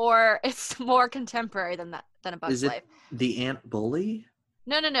more contemporary than A Bug's Life. The Ant Bully?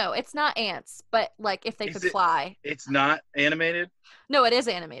 No. It's not ants, but like if they could fly. It's not animated? No, it is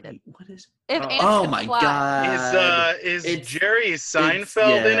animated. Wait, what is? If ants could my fly. God! Is Jerry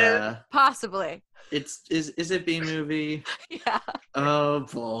Seinfeld in it? Possibly. Is it B-movie? Yeah. Oh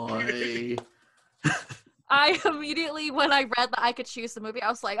boy. I immediately, when I read that I could choose the movie, I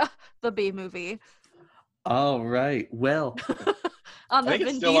was like, the B movie. All right. Well, On the I think Vin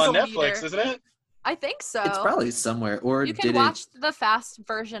it's still Diesel on Netflix, meter. isn't it? I think so. It's probably somewhere. Or You can watch the fast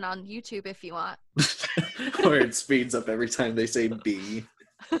version on YouTube if you want. Or it speeds up every time they say B.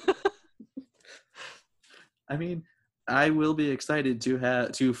 I mean, I will be excited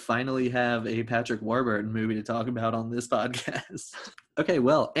to finally have a Patrick Warburton movie to talk about on this podcast. Okay,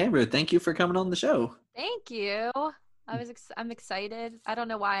 well, Amber, thank you for coming on the show. Thank you. I'm excited. I don't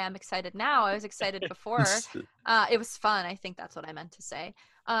know why I'm excited now. I was excited before. It was fun. I think that's what I meant to say.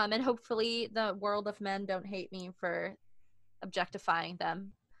 And hopefully the world of men don't hate me for objectifying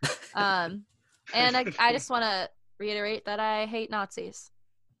them. And I just want to reiterate that I hate Nazis.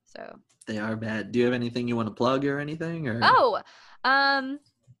 So they are bad. Do you have anything you want to plug or anything? Or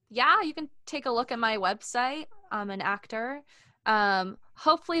yeah, you can take a look at my website. I'm an actor.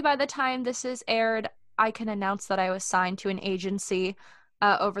 Hopefully by the time this is aired, I can announce that I was signed to an agency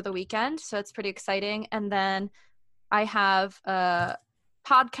over the weekend. So it's pretty exciting. And then I have a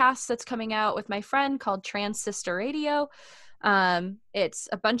podcast that's coming out with my friend called Trans Sister Radio. It's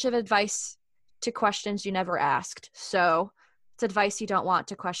a bunch of advice to questions you never asked. So it's advice you don't want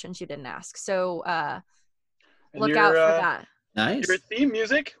to questions you didn't ask. So look out for that. Nice. Your theme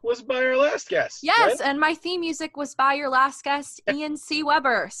music was by our last guest. Yes, right? and my theme music was by your last guest, Ian C.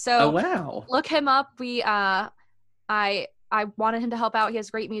 Weber. So wow. Look him up. I wanted him to help out. He has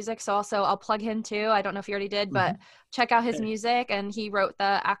great music, so also I'll plug him too. I don't know if you already did, but check out his music. And he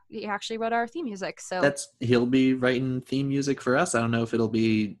actually wrote our theme music. So he'll be writing theme music for us. I don't know if it'll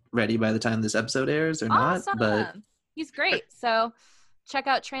be ready by the time this episode airs or not, but he's great. So check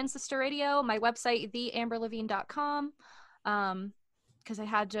out Transistor Radio, my website, theamberlevine.com. Because I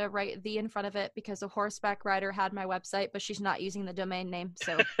had to write the in front of it because a horseback rider had my website, but she's not using the domain name,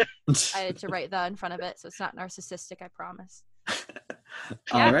 so I had to write the in front of it, so it's not narcissistic, I promise.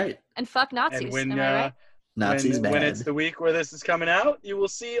 All right. And fuck Nazis. And when, am I right? Nazis bad. When it's the week where this is coming out, you will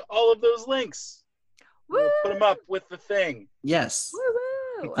see all of those links. We'll put them up with the thing. Yes. Woo-woo.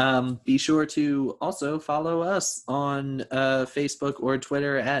 Be sure to also follow us on Facebook or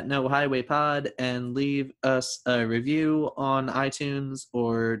Twitter at No Highway Pod and leave us a review on iTunes,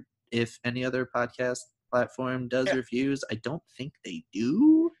 or if any other podcast platform does reviews. I don't think they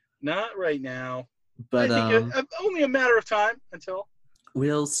do. Not right now. But I think only a matter of time until.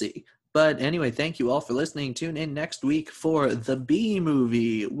 We'll see. But anyway, thank you all for listening. Tune in next week for The Bee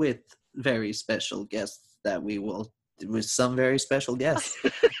Movie with very special guests that we will with some very special guests.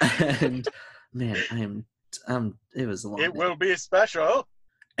 And man, it was a long It day. will be special.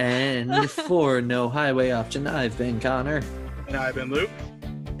 And for No Highway Option, I've been Connor. And I've been Luke.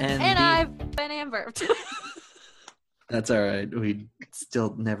 And I've been Amber. That's all right. We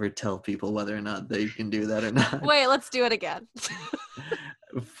still never tell people whether or not they can do that or not. Wait, let's do it again.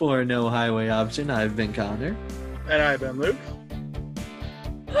 For No Highway Option, I've been Connor. And I've been Luke.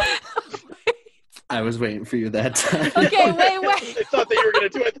 I was waiting for you that time. Okay, wait. I thought that you were going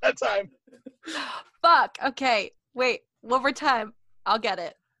to do it that time. Fuck. Okay, wait. One more time. I'll get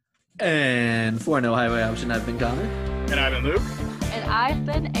it. And for No Highway Option, I've been Connor. And I've been Luke. And I've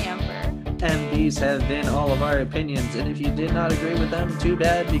been Amber. And these have been all of our opinions. And if you did not agree with them, too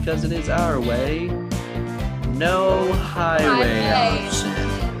bad, because it is our way. No highway option.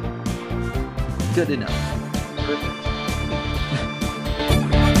 Good enough. Perfect.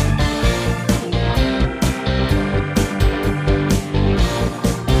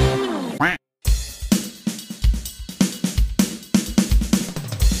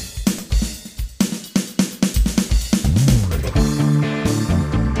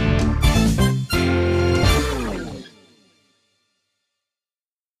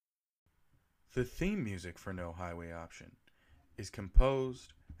 The theme music for No Highway Option is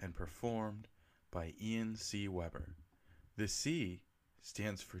composed and performed by Ian C. Weber. The C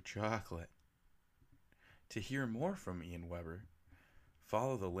stands for chocolate. To hear more from Ian Weber,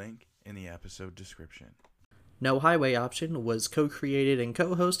 follow the link in the episode description. No Highway Option was co-created and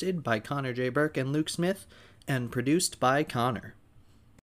co-hosted by Connor J. Burke and Luke Smith, and produced by Connor.